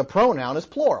 Our, the pronoun, is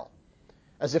plural.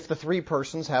 As if the three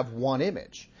persons have one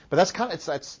image. But that's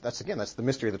the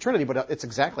mystery of the Trinity, but it's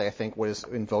exactly, I think, what is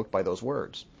invoked by those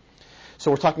words. So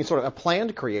we're talking sort of a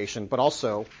planned creation, but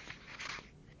also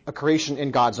a creation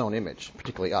in God's own image,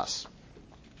 particularly us.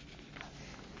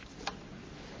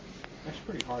 That's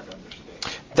pretty hard to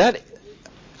understand. That,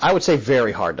 I would say,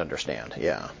 very hard to understand,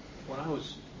 yeah. When I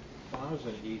was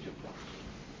in Egypt,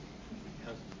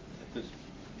 at this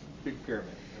big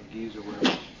pyramid, Giza,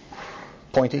 whatever.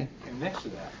 Pointy? And next to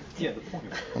that, the pointy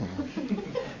one.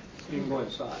 You can go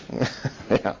inside.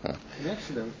 Yeah. Next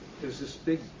to them is this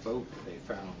big boat that they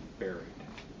found buried.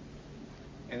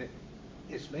 And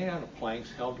it's made out of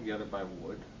planks held together by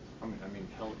wood. I mean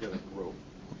held together with rope.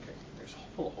 Okay, there's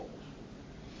full of holes.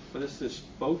 But it's this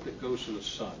boat that goes to the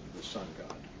sun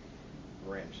god,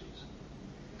 Ramses.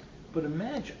 But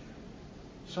imagine,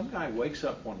 some guy wakes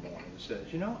up one morning and says,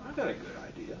 I've got a good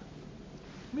idea.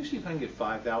 Let me see if I can get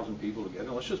 5,000 people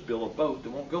together. Let's just build a boat that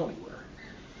won't go anywhere.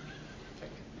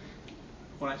 Okay.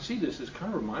 When I see this, it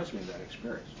kind of reminds me of that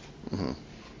experience. Mm-hmm.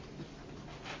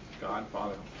 God,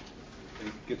 Father, they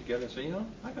get together and say,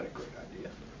 I got a great idea.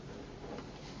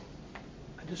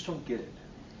 I just don't get it.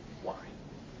 Why?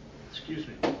 Excuse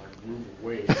me, move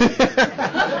away.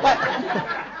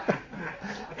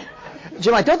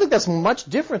 Jim, I don't think that's much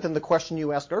different than the question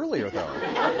you asked earlier, though. I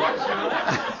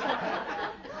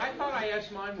thought I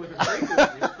asked mine with a great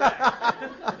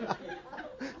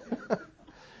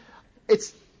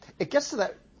respect. It gets to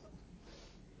that.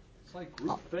 It's like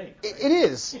groupthink. Right? It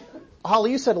is.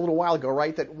 Holly, you said a little while ago,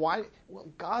 right, that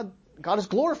God is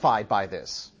glorified by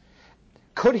this.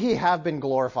 Could he have been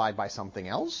glorified by something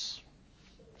else?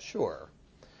 Sure.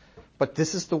 But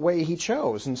this is the way he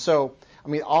chose. And so,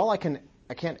 I can't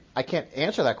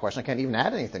answer that question. I can't even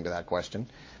add anything to that question.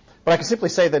 But I can simply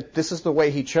say that this is the way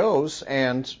he chose,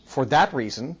 and for that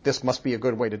reason, this must be a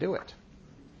good way to do it.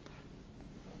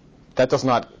 That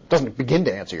doesn't begin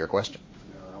to answer your question.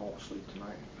 I won't sleep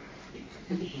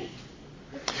tonight.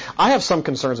 I have some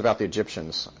concerns about the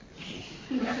Egyptians.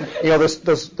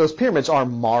 Those pyramids are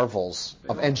marvels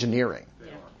of engineering.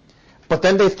 But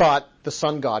then they thought the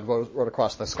sun god rode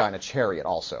across the sky in a chariot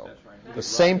also. That's right. The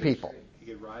same people. He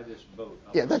could ride this boat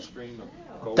up Yeah, the stream of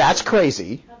gold. That's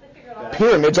crazy.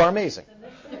 Pyramids are amazing.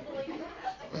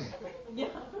 I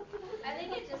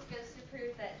think it just goes to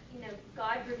prove that,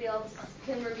 God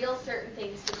can reveal certain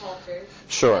things to cultures.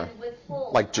 Sure. And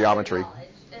withhold Like geometry. knowledge.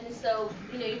 And so,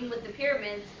 even with the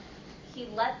pyramids, he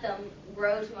let them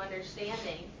grow to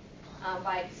understanding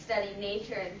by studying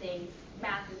nature and things,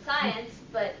 math and science,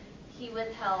 but he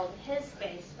withheld his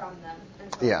space from them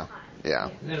until time. Yeah.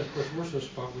 And then, of course, we're so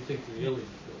smart we think the aliens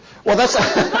built it. Well, that's.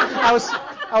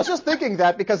 I was just thinking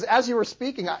that because as you were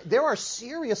speaking, there are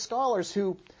serious scholars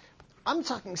I'm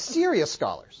talking serious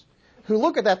scholars, who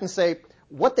look at that and say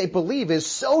what they believe is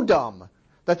so dumb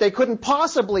that they couldn't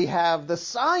possibly have the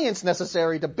science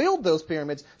necessary to build those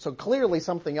pyramids. So clearly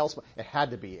something else. It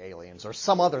had to be aliens or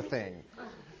some other thing.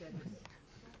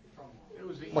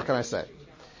 What can I say?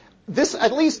 This,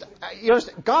 at least,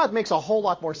 God makes a whole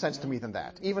lot more sense to me than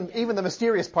that. Even the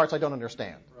mysterious parts I don't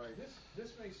understand. Right.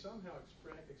 This may somehow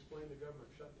explain the government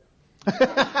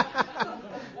shutdown.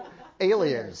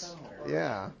 Aliens.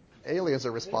 Yeah. Aliens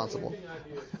are responsible.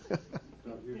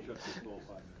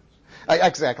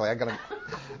 Exactly.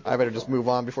 I better just move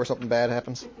on before something bad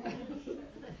happens.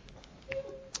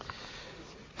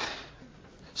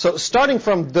 So starting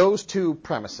from those two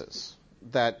premises,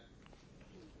 that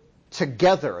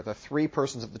together the three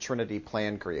persons of the Trinity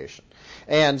plan creation,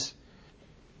 and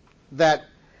that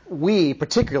we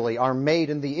particularly are made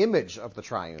in the image of the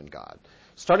triune God.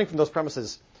 Starting from those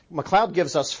premises, MacLeod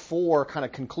gives us four kind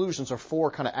of conclusions or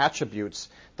four kind of attributes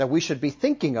that we should be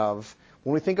thinking of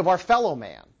when we think of our fellow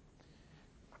man.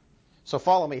 So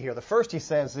follow me here. The first, he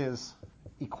says, is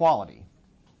equality.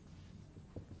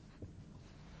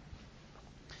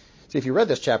 See, if you read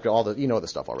this chapter, you know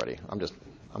this stuff already.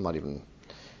 I'm not even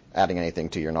adding anything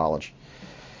to your knowledge.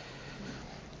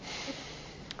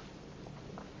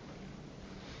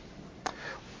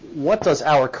 What does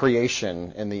our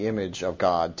creation in the image of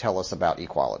God tell us about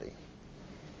equality?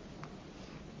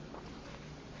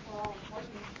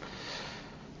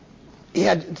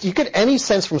 Yeah, do you get any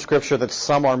sense from Scripture that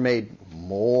some are made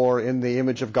more in the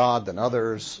image of God than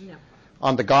others? No.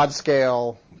 On the God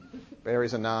scale,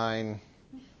 Barry's a 9,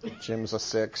 Jim's a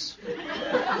 6.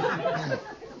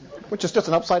 Which is just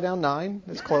an upside-down 9.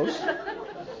 It's close.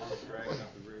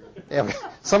 Yeah,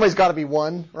 somebody's got to be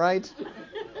 1, right?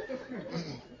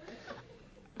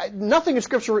 Nothing in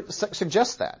Scripture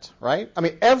suggests that, right?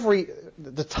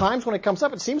 The times when it comes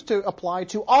up, it seems to apply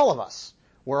to all of us.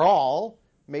 We're all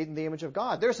made in the image of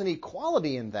God. There's an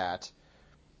equality in that,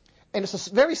 and it's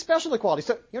a very special equality.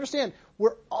 So you understand,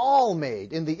 we're all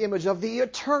made in the image of the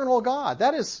eternal God.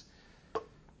 That is,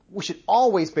 we should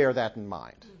always bear that in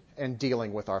mind in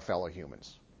dealing with our fellow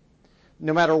humans.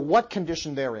 No matter what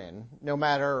condition they're in, no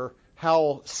matter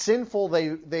how sinful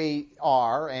they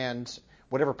are, and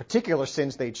whatever particular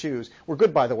sins they choose. We're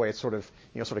good, by the way. It's sort of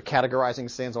categorizing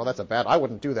sins. Oh, that's a bad. I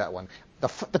wouldn't do that one.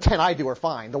 The 10 I do are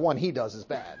fine. The one he does is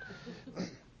bad.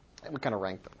 And we kind of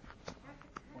rank them.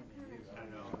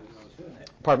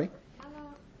 Pardon me?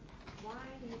 Why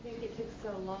do you think it took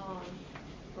so long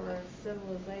for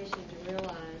civilization to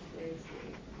realize there's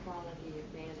the equality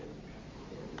of man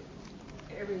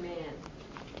and every man?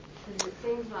 Because it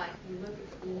seems like you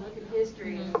look at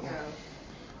history and you go,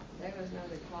 there was no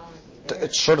equality there.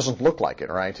 It sure doesn't look like it,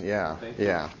 right? Yeah. I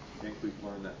think we've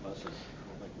learned that lesson. I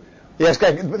don't think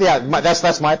we have. Yes,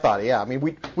 that's my thought. Yeah,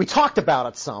 we talked about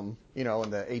it some, in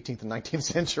the 18th and 19th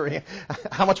century.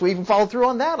 How much we even followed through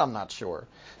on that, I'm not sure.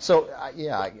 So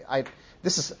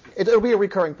it'll be a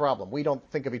recurring problem. We don't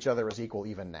think of each other as equal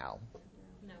even now.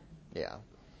 No. Yeah.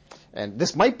 And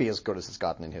this might be as good as it's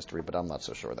gotten in history, but I'm not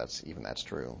so sure that's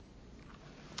true.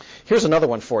 Here's another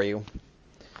one for you.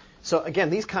 So again,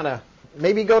 these kind of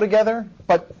maybe go together,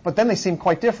 but then they seem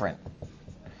quite different.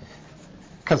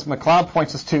 Because MacLeod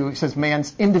points us to, he says,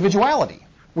 man's individuality.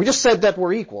 We just said that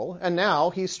we're equal, and now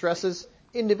he stresses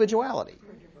individuality.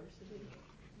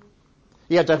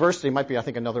 Yeah, diversity might be, I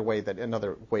think, another way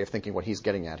of thinking what he's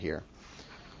getting at here.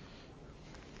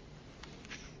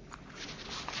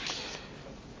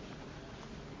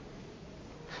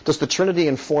 Does the Trinity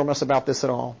inform us about this at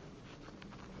all?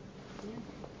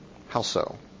 How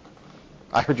so?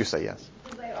 I heard you say yes.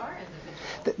 Because they are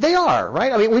individual. They are,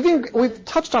 right? I mean, we've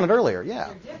touched on it earlier, yeah.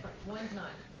 They're different. One's not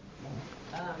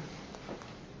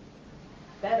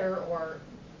better, or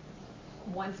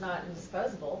one's not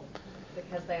indisposable,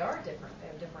 because they are different. They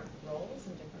have different roles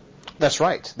and different... That's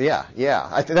right.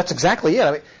 Yeah. That's exactly it.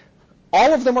 I mean,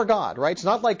 all of them are God, right? It's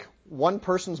not like one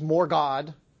person's more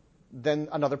God than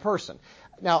another person.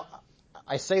 Now,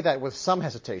 I say that with some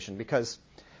hesitation because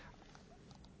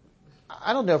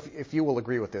I don't know if you will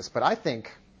agree with this, but I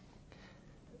think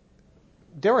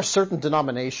there are certain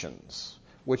denominations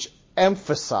which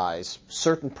emphasize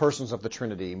certain persons of the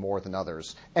Trinity more than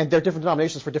others, and they're different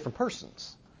denominations for different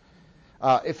persons.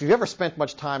 If you've ever spent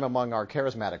much time among our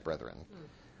charismatic brethren,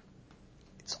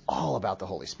 it's all about the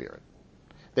Holy Spirit.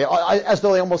 As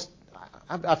though they almost...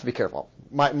 I have to be careful.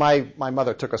 My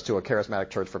mother took us to a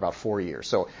charismatic church for about 4 years.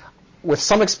 So with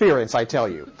some experience, I tell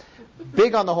you,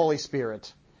 big on the Holy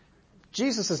Spirit.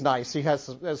 Jesus is nice. He has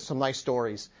some nice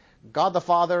stories. God the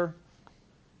Father...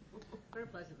 Very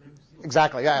pleasant memories.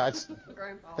 Exactly. Yeah, I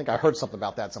think I heard something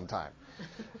about that sometime.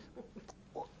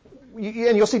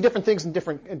 And you'll see different things in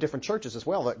different churches as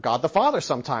well. That God the Father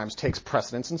sometimes takes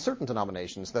precedence in certain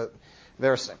denominations.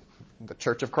 There's the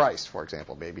Church of Christ, for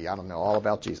example. Maybe, I don't know, all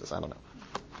about Jesus. I don't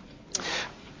know.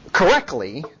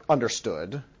 Correctly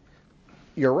understood,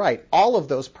 you're right. All of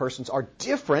those persons are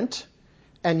different,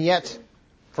 and yet,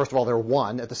 first of all, they're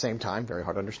one at the same time. Very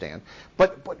hard to understand.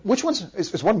 But which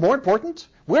is one more important?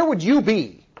 Where would you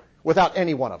be without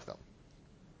any one of them?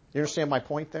 You understand my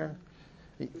point there?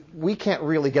 We can't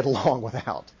really get along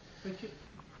without. But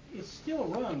it's still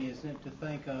wrong, isn't it, to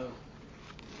think of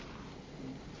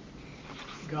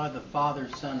God the Father,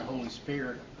 Son, Holy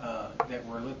Spirit, that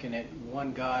we're looking at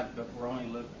one God, but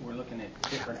we're looking at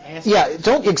different aspects. Yeah,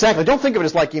 don't think of it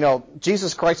as like,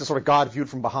 Jesus Christ is sort of God viewed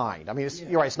from behind. I mean,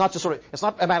 you're right. It's not just it's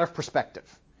not a matter of perspective.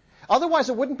 Otherwise,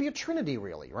 it wouldn't be a Trinity,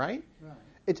 really, right?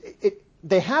 Right.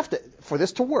 They have to, for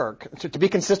this to work, to be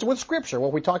consistent with Scripture,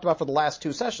 what we talked about for the last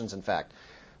 2 sessions, in fact.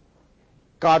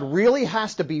 God really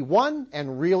has to be one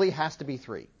and really has to be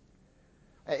three.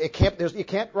 I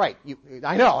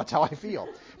know, that's how I feel.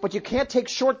 But you can't take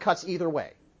shortcuts either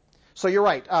way. So you're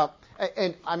right.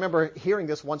 And I remember hearing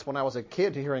this once when I was a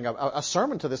kid, hearing a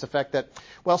sermon to this effect that,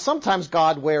 well, sometimes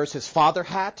God wears his father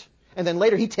hat, and then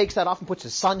later he takes that off and puts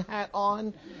his son hat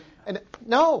on. And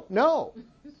no.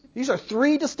 These are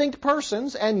 3 distinct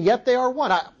persons, and yet they are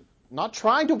one. I'm not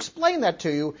trying to explain that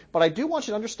to you, but I do want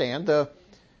you to understand the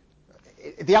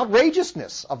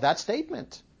outrageousness of that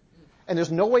statement. And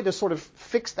there's no way to sort of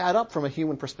fix that up from a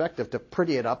human perspective, to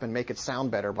pretty it up and make it sound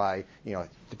better by,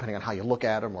 depending on how you look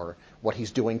at him or what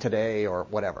he's doing today or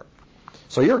whatever.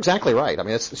 So you're exactly right. I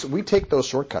mean, we take those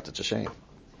shortcuts. It's a shame.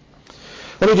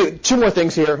 Let me do 2 more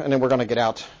things here, and then we're going to get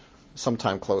out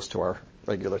sometime close to our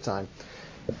regular time.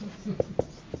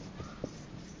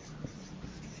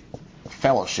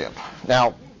 Fellowship.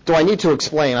 Now, do I need to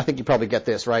explain? I think you probably get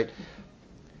this, right?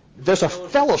 There's a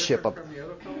fellowship of... From the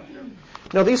other fellowship?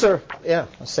 No, these are, the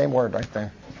same word right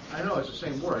there. I know, it's the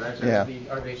same word. I said,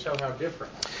 are they somehow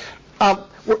different?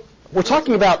 We're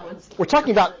talking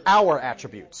about our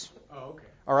attributes. Oh, okay.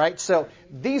 All right? So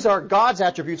these are God's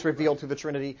attributes revealed through the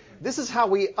Trinity. This is how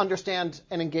we understand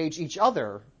and engage each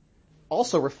other,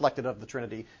 also reflected of the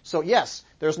Trinity. So yes,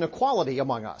 there's an equality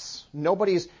among us.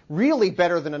 Nobody's really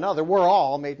better than another. We're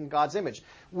all made in God's image.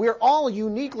 We're all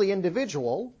uniquely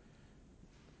individual,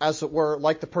 as it were,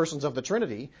 like the persons of the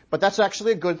Trinity, but that's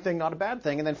actually a good thing, not a bad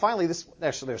thing. And then finally, there's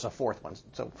a 4th one,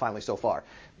 so finally so far.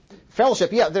 Fellowship,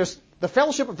 there's the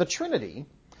fellowship of the Trinity,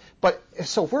 but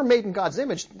so if we're made in God's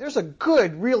image, there's a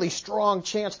good, really strong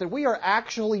chance that we are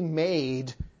actually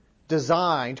made,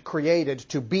 designed, created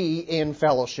to be in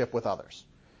fellowship with others.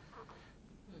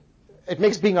 It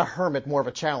makes being a hermit more of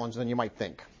a challenge than you might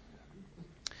think.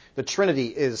 The Trinity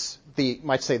is the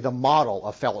model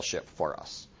of fellowship for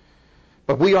us.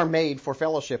 But we are made for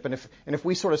fellowship, and if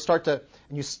we sort of start to,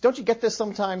 don't you get this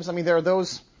sometimes? I mean, there are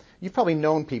those, you've probably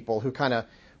known people who kind of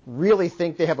really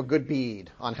think they have a good bead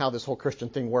on how this whole Christian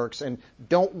thing works and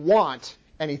don't want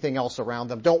anything else around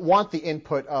them, don't want the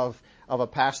input of a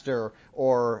pastor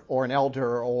or an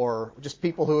elder or just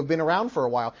people who have been around for a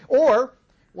while. Or,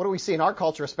 what do we see in our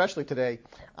culture, especially today?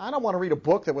 I don't want to read a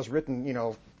book that was written,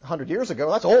 100 years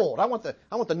ago. That's old. I want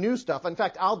the new stuff. In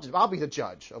fact, I'll be the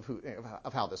judge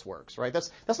of how this works, right?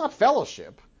 That's not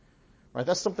fellowship, right?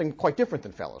 That's something quite different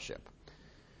than fellowship.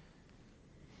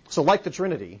 So like the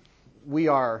Trinity, we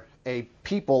are a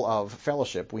people of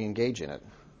fellowship. We engage in it.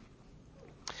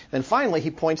 Then finally, he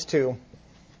points to,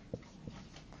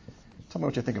 tell me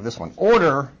what you think of this one,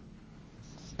 order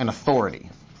and authority.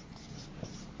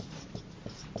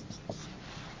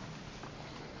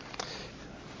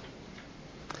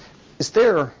 Is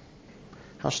there,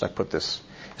 how should I put this?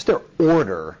 Is there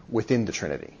order within the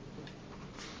Trinity?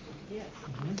 Yes.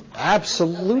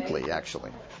 Absolutely,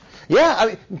 actually.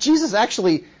 Yeah, Jesus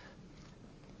actually,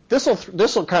 this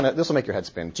will make your head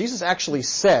spin. Jesus actually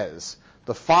says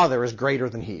the Father is greater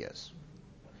than he is.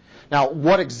 Now,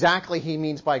 what exactly he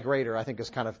means by greater, I think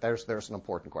is there's an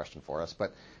important question for us,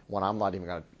 but one I'm not even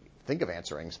going to think of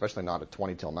answering, especially not at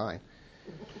 20 till 9.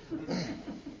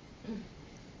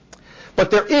 But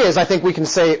there is, I think we can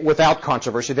say without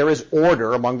controversy, there is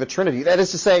order among the Trinity. That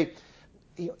is to say,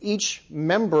 each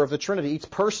member of the Trinity,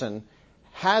 each person,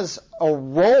 has a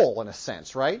role in a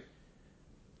sense, right?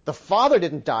 The Father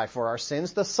didn't die for our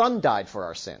sins. The Son died for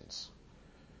our sins.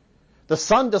 The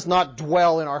Son does not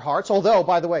dwell in our hearts, although,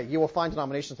 by the way, you will find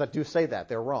denominations that do say that.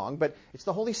 They're wrong. But it's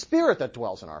the Holy Spirit that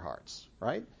dwells in our hearts,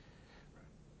 right?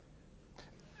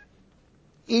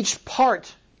 Each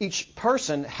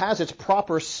person has its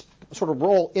proper sort of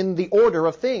role in the order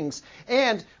of things.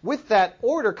 And with that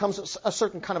order comes a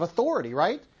certain kind of authority,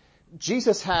 right?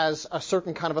 Jesus has a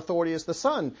certain kind of authority as the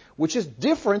Son, which is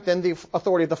different than the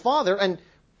authority of the Father. And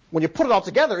when you put it all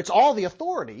together, it's all the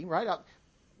authority, right?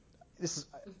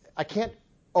 I can't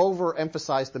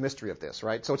overemphasize the mystery of this,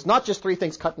 right? So it's not just one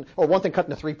thing cut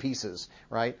into three pieces,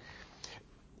 right?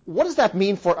 What does that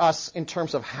mean for us in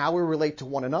terms of how we relate to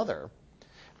one another?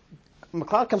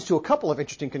 MacLeod comes to a couple of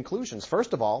interesting conclusions.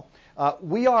 First of all,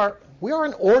 we are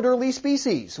an orderly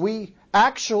species. We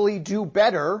actually do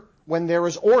better when there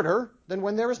is order than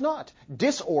when there is not.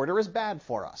 Disorder is bad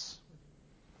for us.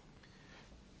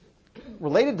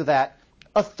 Related to that,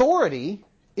 authority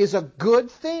is a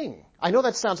good thing. I know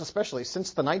that sounds, especially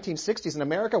since the 1960s in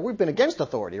America, we've been against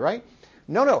authority, right?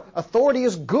 No. Authority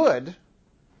is good.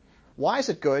 Why is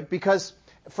it good? Because,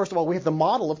 first of all, we have the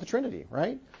model of the Trinity,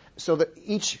 right? So that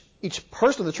each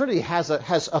person of the Trinity has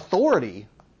authority,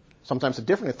 sometimes a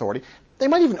different authority. They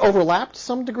might even overlap to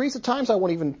some degrees at times. I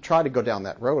won't even try to go down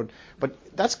that road. But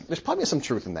there's probably some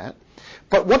truth in that.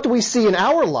 But what do we see in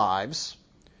our lives?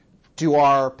 Do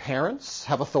our parents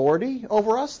have authority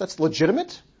over us? That's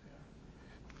legitimate.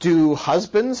 Do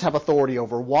husbands have authority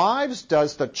over wives?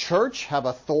 Does the church have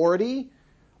authority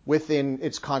within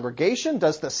its congregation?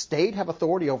 Does the state have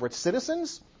authority over its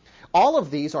citizens? All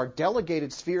of these are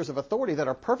delegated spheres of authority that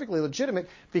are perfectly legitimate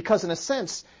because, in a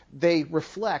sense, they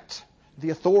reflect the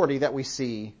authority that we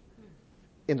see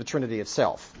in the Trinity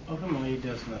itself. Ultimately,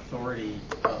 does an authority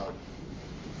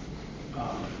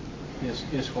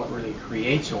is what really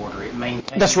creates order. It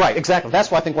maintains. That's right, exactly. That's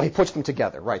why I think he puts them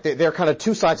together, right? They're kind of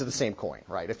two sides of the same coin,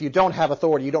 right? If you don't have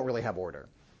authority, you don't really have order,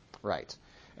 right?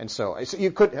 And so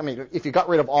you could, if you got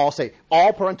rid of all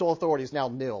parental authority is now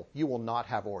nil, you will not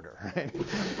have order, right?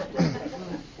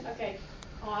 Okay,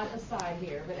 on a side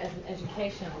here, but as an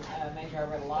education major, I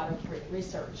read a lot of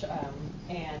research,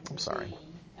 and I'm sorry.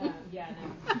 But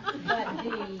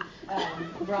the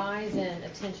rise in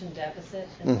attention deficit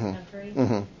in this country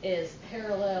is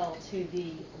parallel to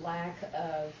the lack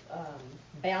of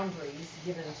boundaries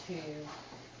given to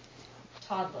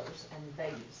toddlers and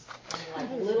babies.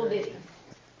 Like little bitty.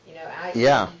 Our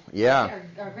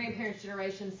grandparents'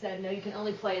 generation said, no, you can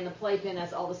only play in the playpen.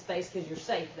 That's all the space because you're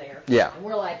safe there. Yeah. And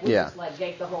we're like, we just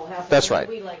gate the whole house. That's right.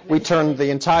 We turned the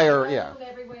entire,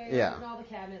 everywhere, all the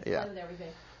cabinets, flooded everything.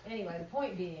 Anyway, the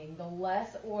point being, the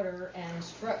less order and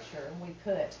structure we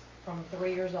put from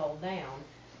 3 years old down,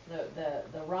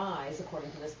 the rise,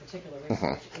 according to this particular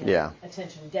research, in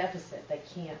attention deficit. They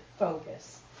can't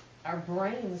focus. Our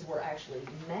brains were actually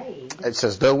made. It's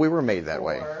as though we were made that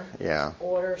way. Yeah.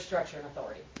 Order, structure, and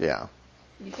authority. Yeah.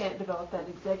 You can't develop that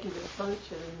executive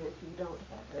function if you don't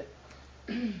have it.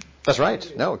 That's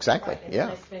right. No, exactly. Right. Yeah.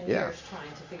 And they spend years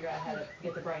trying to figure out how to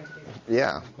get the brain to do that.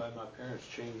 Yeah. I'm glad my parents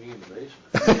chained me in the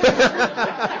basement. That's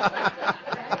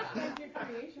your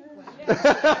creation.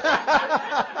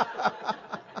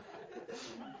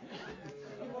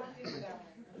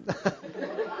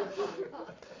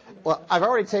 Well, I've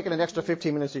already taken an extra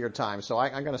 15 minutes of your time, so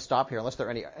I'm going to stop here unless there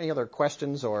are any other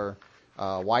questions or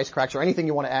wisecracks or anything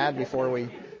you want to add before we...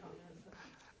 Well,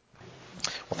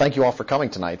 thank you all for coming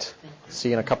tonight. See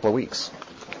you in a couple of weeks.